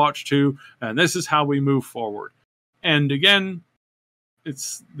Overwatch 2, and this is how we move forward. And again,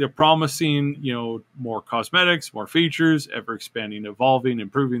 they're promising, more cosmetics, more features, ever expanding, evolving,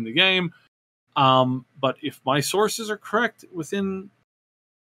 improving the game. But if my sources are correct within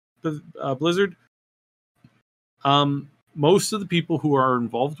the Blizzard, most of the people who are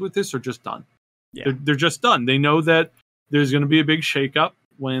involved with this are just done. Yeah. They're just done. They know that there's going to be a big shakeup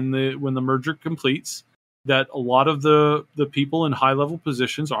when the merger completes, that a lot of the people in high level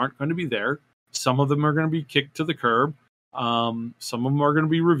positions aren't going to be there. Some of them are going to be kicked to the curb. Some of them are going to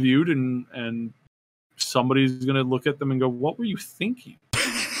be reviewed, and somebody's going to look at them and go, "What were you thinking?"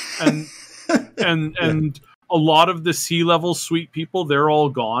 And a lot of the C-level suite people, they're all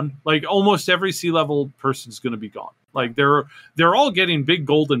gone. Like almost every C-level person's going to be gone. Like they're all getting big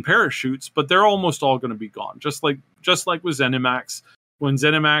golden parachutes, but they're almost all going to be gone. Just like with ZeniMax, when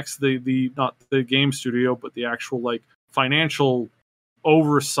ZeniMax, the not the game studio, but the actual like financial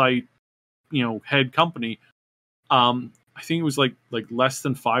oversight, head company, I think it was like less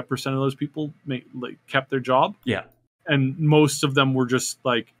than 5% of those people kept their job. Yeah. And most of them were just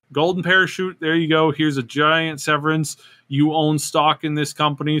like, golden parachute, there you go. Here's a giant severance. You own stock in this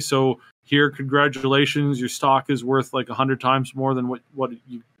company, so here, congratulations. Your stock is worth like 100 times more than what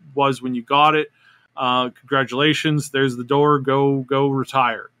it was when you got it. Congratulations. There's the door. Go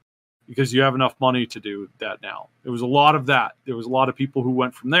retire, because you have enough money to do that now. There was a lot of that. There was a lot of people who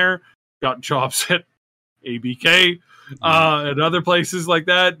went from there, got jobs at ABK, and other places like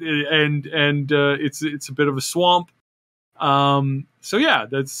that, and it's a bit of a swamp. So yeah,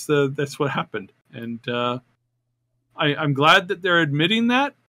 that's what happened, and I'm glad that they're admitting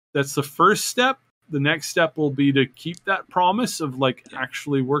that. That's the first step. The next step will be to keep that promise of like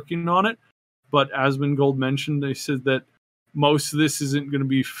actually working on it. But as Gold mentioned, they said that most of this isn't going to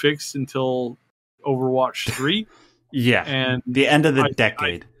be fixed until Overwatch 3. Yeah, and the end of the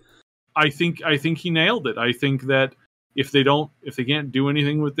decade. I think he nailed it. I think that if they can't do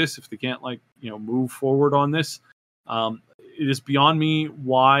anything with this, if they can't move forward on this, it is beyond me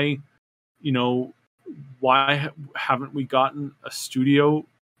why haven't we gotten a studio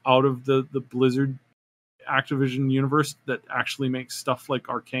out of the Blizzard Activision universe that actually makes stuff like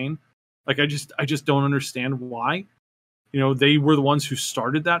Arcane? Like I just don't understand why. They were the ones who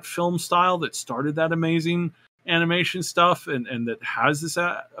started that film style, that started that amazing animation stuff, and that has this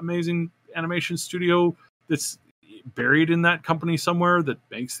amazing animation studio that's buried in that company somewhere that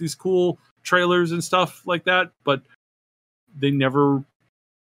makes these cool trailers and stuff like that, but they never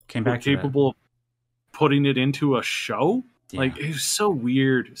were capable of putting it into a show. Yeah. Like it was so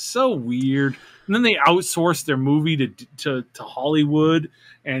weird. And then they outsourced their movie to Hollywood,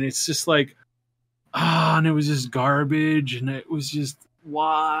 and it's just like, and it was just garbage, and it was just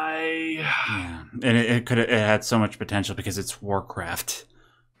why. Yeah, and it had so much potential because it's Warcraft.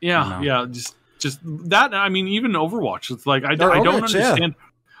 Yeah, yeah, just that. I mean, even Overwatch. It's like I don't understand. Yeah.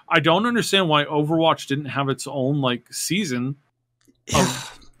 I don't understand why Overwatch didn't have its own like season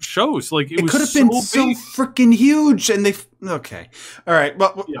of shows. Like it could have been so freaking huge, and okay. All right.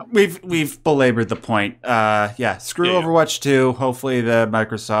 Well, yeah. we've belabored the point. Screw Overwatch 2. Hopefully the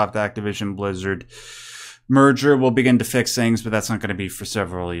Microsoft Activision Blizzard merger will begin to fix things, but that's not going to be for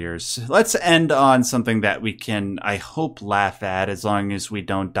several years. Let's end on something that we can, I hope, laugh at, as long as we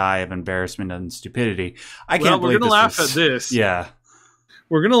don't die of embarrassment and stupidity. We're going to laugh at this. Yeah.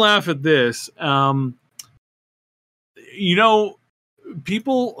 We're going to laugh at this.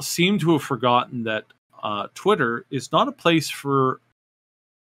 People seem to have forgotten that Twitter is not a place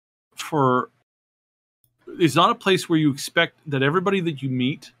is not a place where you expect that everybody that you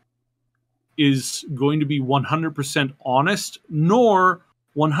meet is going to be 100% honest, nor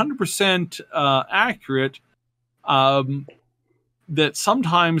 100% accurate. That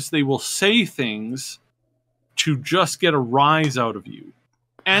sometimes they will say things to just get a rise out of you,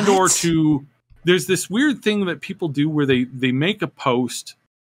 and or to. There's this weird thing that people do where they make a post,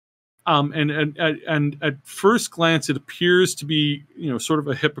 and at first glance it appears to be sort of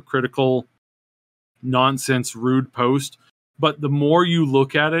a hypocritical, nonsense, rude post. But the more you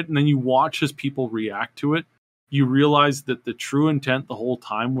look at it and then you watch as people react to it, you realize that the true intent the whole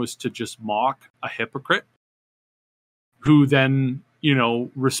time was to just mock a hypocrite, who then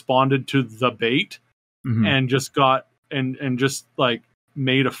responded to the bait, and just got and just like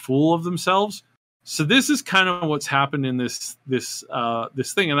made a fool of themselves. So this is kind of what's happened in this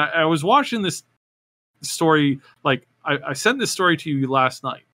thing. And I was watching this story, like I sent this story to you last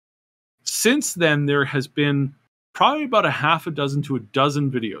night. Since then, there has been probably about a half a dozen to a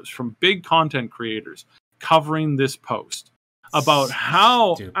dozen videos from big content creators covering this post about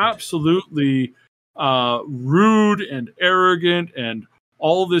how absolutely rude and arrogant and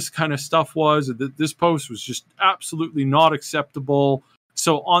all this kind of stuff was, that this post was just absolutely not acceptable.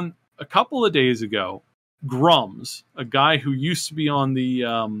 So on a couple of days ago, Grums, a guy who used to be on the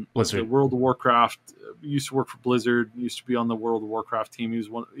World of Warcraft, used to work for Blizzard, used to be on the World of Warcraft team.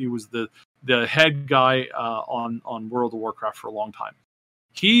 He was the head guy on World of Warcraft for a long time.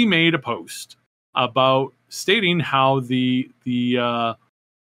 He made a post about stating how the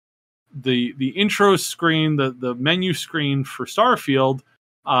intro screen, the menu screen for Starfield,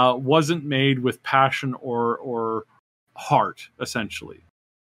 wasn't made with passion or heart, essentially.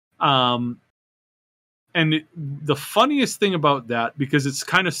 And the funniest thing about that, because it's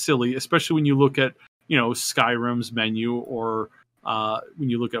kind of silly, especially when you look at, Skyrim's menu, or when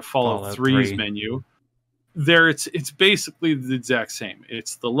you look at Fallout 3's menu, there it's basically the exact same.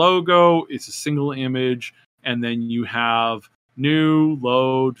 It's the logo, it's a single image, and then you have new,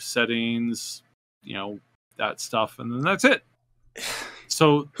 load, settings, that stuff, and then that's it.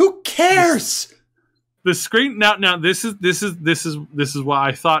 So who cares? The screen now this is why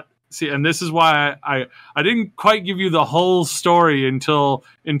I thought. See, and this is why I didn't quite give you the whole story until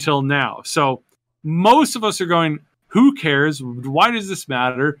now. So most of us are going, who cares? Why does this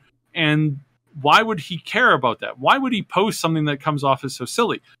matter? And why would he care about that? Why would he post something that comes off as so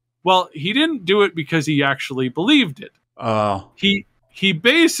silly? Well, he didn't do it because he actually believed it. He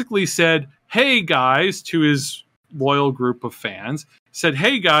basically said, hey guys, to his loyal group of fans, said,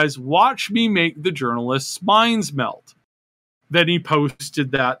 hey guys, watch me make the journalists' minds melt. Then he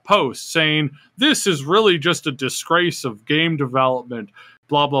posted that post saying, this is really just a disgrace of game development,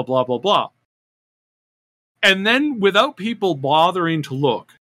 blah, blah, blah, blah, blah. And then, without people bothering to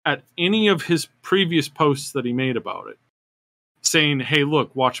look at any of his previous posts that he made about it, saying, hey,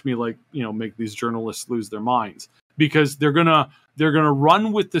 look, watch me make these journalists lose their minds, because they're gonna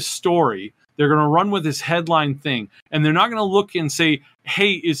run with the story. They're going to run with this headline thing, and they're not going to look and say,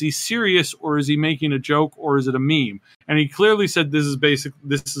 hey, is he serious, or is he making a joke, or is it a meme? And he clearly said, this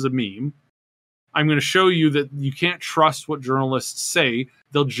is a meme. I'm going to show you that you can't trust what journalists say.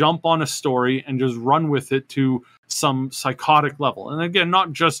 They'll jump on a story and just run with it to some psychotic level. And again,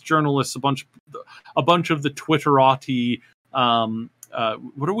 not just journalists, a bunch of the Twitterati,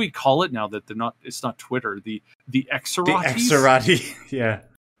 what do we call it now that they're not? It's not Twitter. The Exeratis. The Exerati, yeah.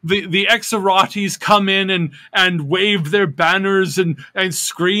 The Exeratis come in and wave their banners and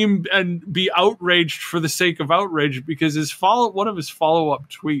scream and be outraged for the sake of outrage, because one of his follow-up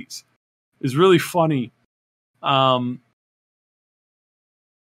tweets is really funny.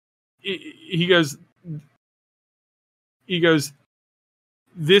 He goes,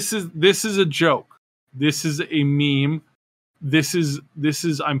 this is a joke. This is a meme. This is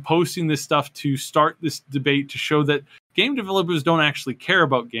I'm posting this stuff to start this debate to show that game developers don't actually care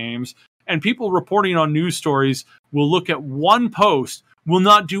about games, and people reporting on news stories will look at one post, will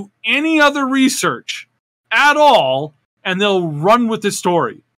not do any other research at all, and they'll run with the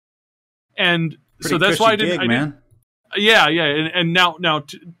story. And pretty so that's why I didn't. Man. Yeah. And now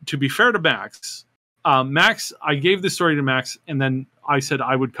to be fair to Max, I gave the story to Max, and then I said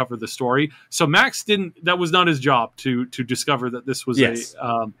I would cover the story. So Max didn't. That was not his job to discover that this was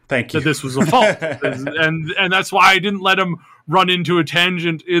thank you. that this was a fault, and that's why I didn't let him run into a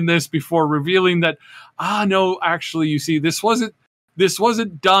tangent in this before revealing that. No, actually, you see, this wasn't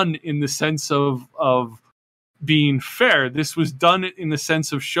done in the sense of being fair. This was done in the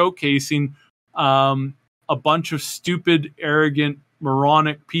sense of showcasing a bunch of stupid, arrogant,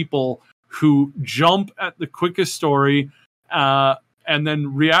 moronic people who jump at the quickest story and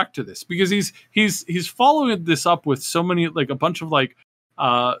then react to this, because he's following this up with so many, like a bunch of like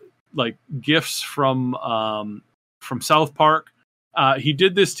gifs from South Park. He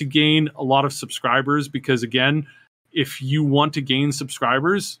did this to gain a lot of subscribers, because again, if you want to gain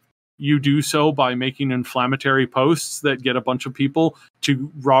subscribers, you do so by making inflammatory posts that get a bunch of people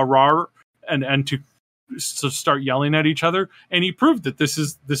to rah and to start yelling at each other. And he proved that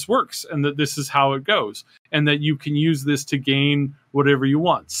this works, and that this is how it goes, and that you can use this to gain whatever you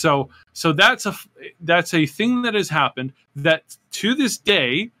want. So that's a thing that has happened, that to this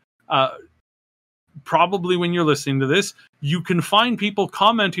day, probably when you're listening to this, you can find people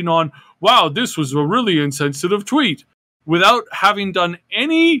commenting on, wow, this was a really insensitive tweet, without having done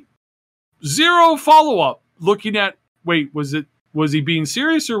zero follow-up looking at, wait, was he being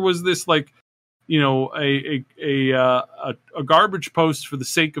serious, or was this like, a garbage post for the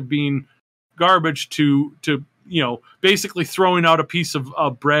sake of being garbage, to basically throwing out a piece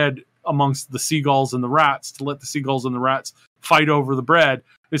of bread amongst the seagulls and the rats to let the seagulls and the rats fight over the bread.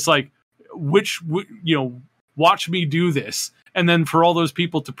 It's like, watch me do this. and then for all those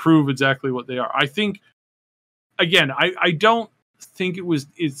people to prove exactly what they are. I think, again, I don't think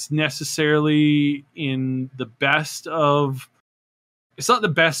it's necessarily in the best of, it's not the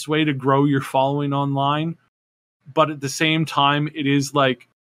best way to grow your following online, but at the same time, it is like,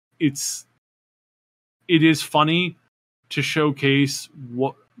 it is funny to showcase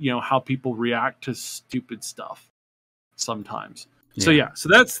what, how people react to stupid stuff sometimes. Yeah. So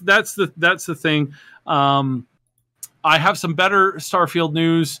that's the thing. I have some better Starfield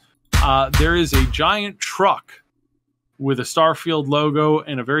news. There is a giant truck with a Starfield logo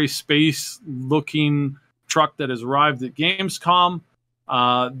and a very space-looking truck that has arrived at Gamescom.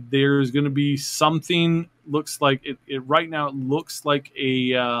 There's going to be something. Looks like it right now. It looks like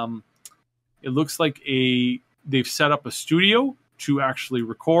they've set up a studio to actually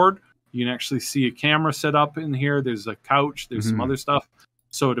record. You can actually see a camera set up in here. There's a couch. There's some other stuff.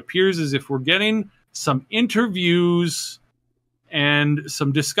 So it appears as if we're getting some interviews and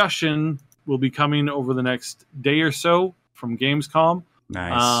some discussion will be coming over the next day or so from Gamescom.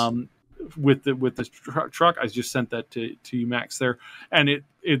 Nice. With the truck. I just sent that to you, Max, there. And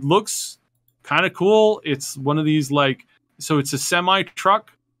it looks kind of cool. It's one of these so it's a semi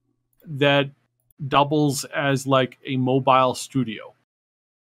truck that doubles as like a mobile studio.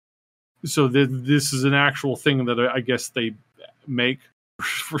 So this is an actual thing that I guess they make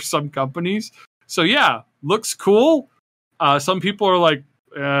for some companies. So yeah, looks cool. Some people are like,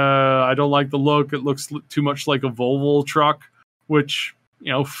 I don't like the look. It looks too much like a Volvo truck, which,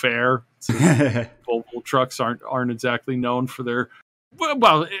 fair. Volvo trucks aren't exactly known for their,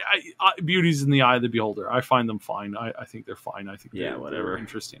 well, beauty's in the eye of the beholder. I find them fine. I think they're fine. I think they're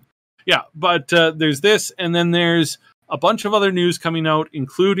interesting. Yeah, but there's this, and then there's a bunch of other news coming out,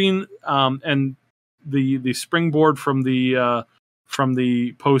 including and the springboard from the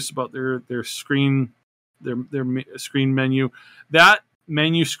post about their screen, their screen menu. That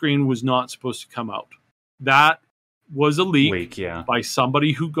menu screen was not supposed to come out. That was a leak by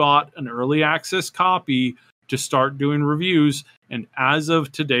somebody who got an early access copy to start doing reviews. And as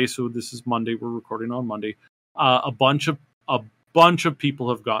of today, so this is Monday, we're recording on Monday, a bunch of people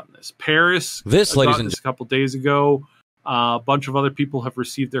have gotten this. Paris got this a couple days ago. A bunch of other people have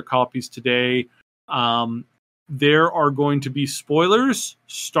received their copies today. There are going to be spoilers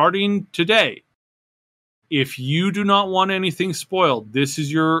starting today. If you do not want anything spoiled, this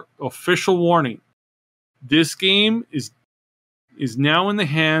is your official warning. This game is now in the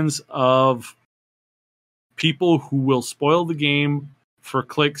hands of people who will spoil the game for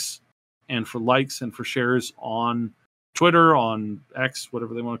clicks and for likes and for shares on Twitter, on X,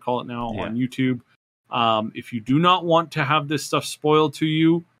 whatever they want to call it now, on YouTube. If you do not want to have this stuff spoiled to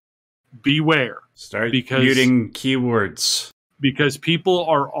you, beware. Start muting keywords. Because people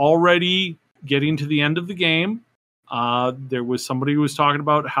are already getting to the end of the game. There was somebody who was talking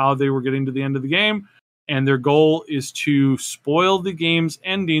about how they were getting to the end of the game, and their goal is to spoil the game's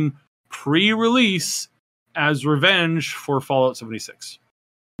ending pre-release as revenge for Fallout 76.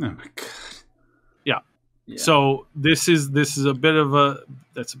 Oh my god. Yeah. So this is a bit of a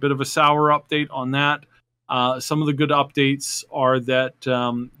sour update on that. Some of the good updates are that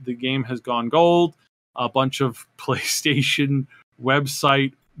the game has gone gold. A bunch of PlayStation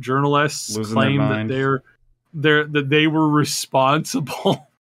website journalists claim that they were responsible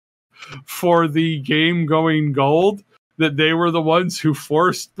for the game going gold. That they were the ones who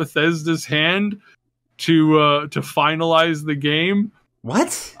forced Bethesda's hand to finalize the game.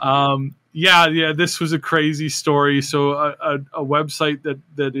 What? Yeah, this was a crazy story. So a website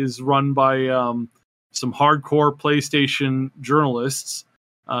that is run by some hardcore PlayStation journalists,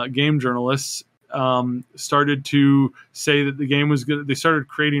 game journalists, started to say that the game was good. They started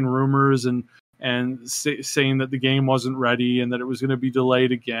creating rumors and saying that the game wasn't ready and that it was going to be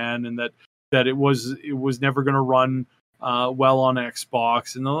delayed again, and that it was never going to run well on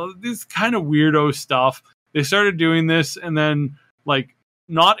Xbox and all this kind of weirdo stuff. They started doing this, and then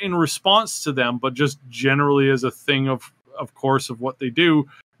not in response to them, but just generally as a thing of course of what they do.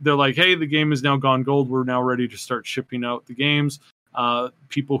 They're like, hey, the game is now gone gold. We're now ready to start shipping out the games.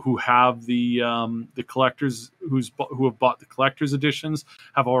 People who have the collectors who have bought the collector's editions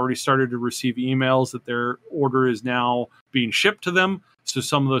have already started to receive emails that their order is now being shipped to them. So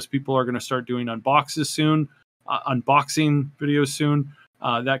some of those people are going to start doing unboxing videos soon,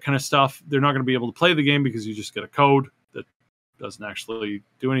 that kind of stuff. They're not going to be able to play the game because you just get a code that doesn't actually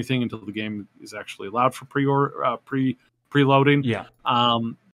do anything until the game is actually allowed for preloading. Yeah.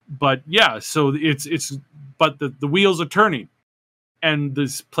 But yeah, so but the wheels are turning. And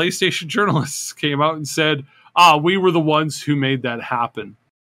this PlayStation journalists came out and said, we were the ones who made that happen.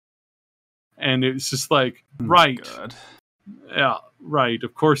 And it's just like, right. God. Yeah, right.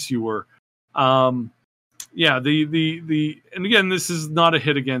 Of course you were. Yeah, and again, this is not a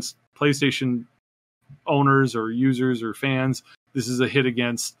hit against PlayStation owners or users or fans. This is a hit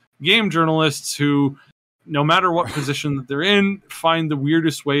against game journalists who, no matter what position that they're in, find the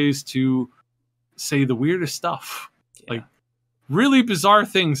weirdest ways to say the weirdest stuff. Yeah. Like really bizarre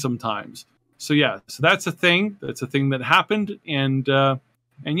things sometimes. So yeah, so that's a thing. That's a thing that happened. And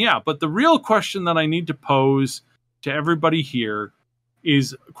yeah, but the real question that I need to pose to everybody here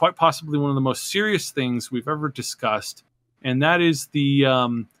is quite possibly one of the most serious things we've ever discussed. And that is the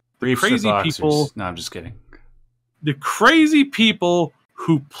crazy people. No, I'm just kidding. The crazy people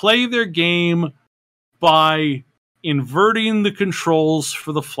who play their game by inverting the controls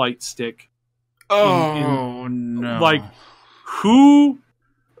for the flight stick. Oh, no. Like, who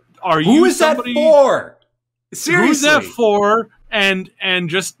are you? Who is somebody, that for? Seriously. Who's that for? And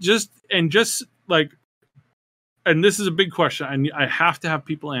just like, and this is a big question. I have to have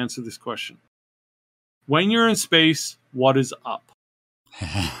people answer this question. When you're in space, what is up?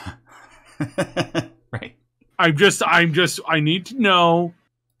 Right. I need to know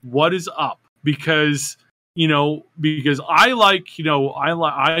what is up because I like,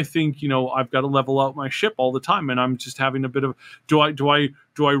 I think, I've got to level out my ship all the time. And I'm just having a bit of, do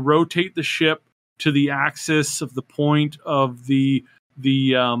I rotate the ship to the axis of the point of the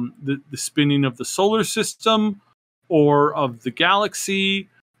spinning of the solar system or of the galaxy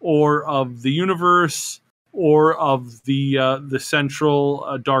or of the universe or of the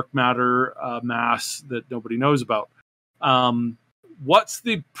central dark matter mass that nobody knows about? What's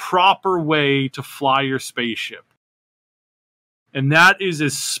the proper way to fly your spaceship? And that is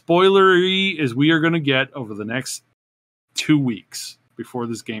as spoilery as we are going to get over the next 2 weeks before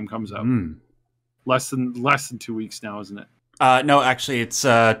this game comes out. Less than 2 weeks now, isn't it? No, actually, it's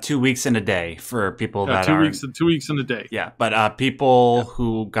 2 weeks and a day for people that are 2 weeks and a day. Yeah, but people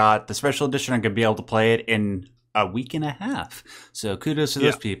who got the special edition are going to be able to play it in a week and a half. So kudos to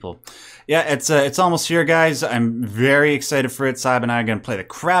those people. Yeah, it's almost here, guys. I'm very excited for it. Saib and I are going to play the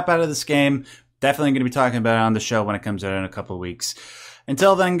crap out of this game. Definitely going to be talking about it on the show when it comes out in a couple of weeks.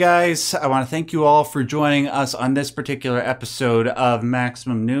 Until then, guys, I want to thank you all for joining us on this particular episode of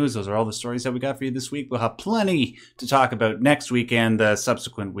Maximum News. Those are all the stories that we got for you this week. We'll have plenty to talk about next week and the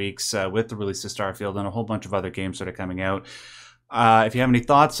subsequent weeks with the release of Starfield and a whole bunch of other games that are coming out. If you have any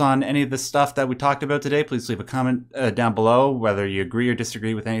thoughts on any of the stuff that we talked about today, please leave a comment down below, whether you agree or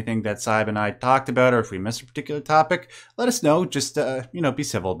disagree with anything that Saib and I talked about, or if we missed a particular topic, let us know. Just, be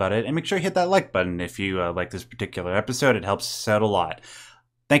civil about it, and make sure you hit that like button if you like this particular episode. It helps us out a lot.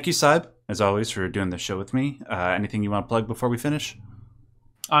 Thank you, Saib, as always, for doing this show with me. Anything you want to plug before we finish?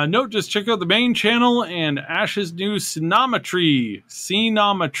 No, just check out the main channel and Ash's new Scenometry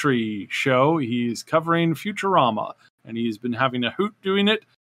show. He's covering Futurama, and he's been having a hoot doing it.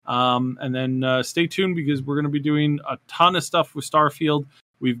 And then stay tuned because we're going to be doing a ton of stuff with Starfield.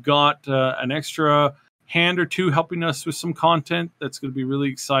 We've got an extra hand or two helping us with some content that's going to be really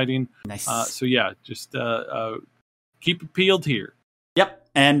exciting. Nice. So yeah, just keep it peeled here. Yep.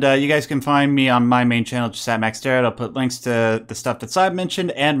 And you guys can find me on my main channel, just at Max Darrett. I'll put links to the stuff that Saib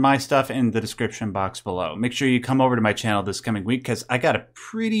mentioned and my stuff in the description box below. Make sure you come over to my channel this coming week because I got a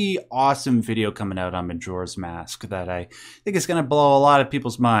pretty awesome video coming out on Majora's Mask that I think is going to blow a lot of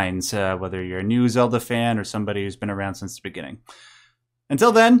people's minds, whether you're a new Zelda fan or somebody who's been around since the beginning.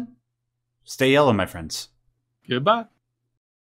 Until then, stay yellow, my friends. Goodbye.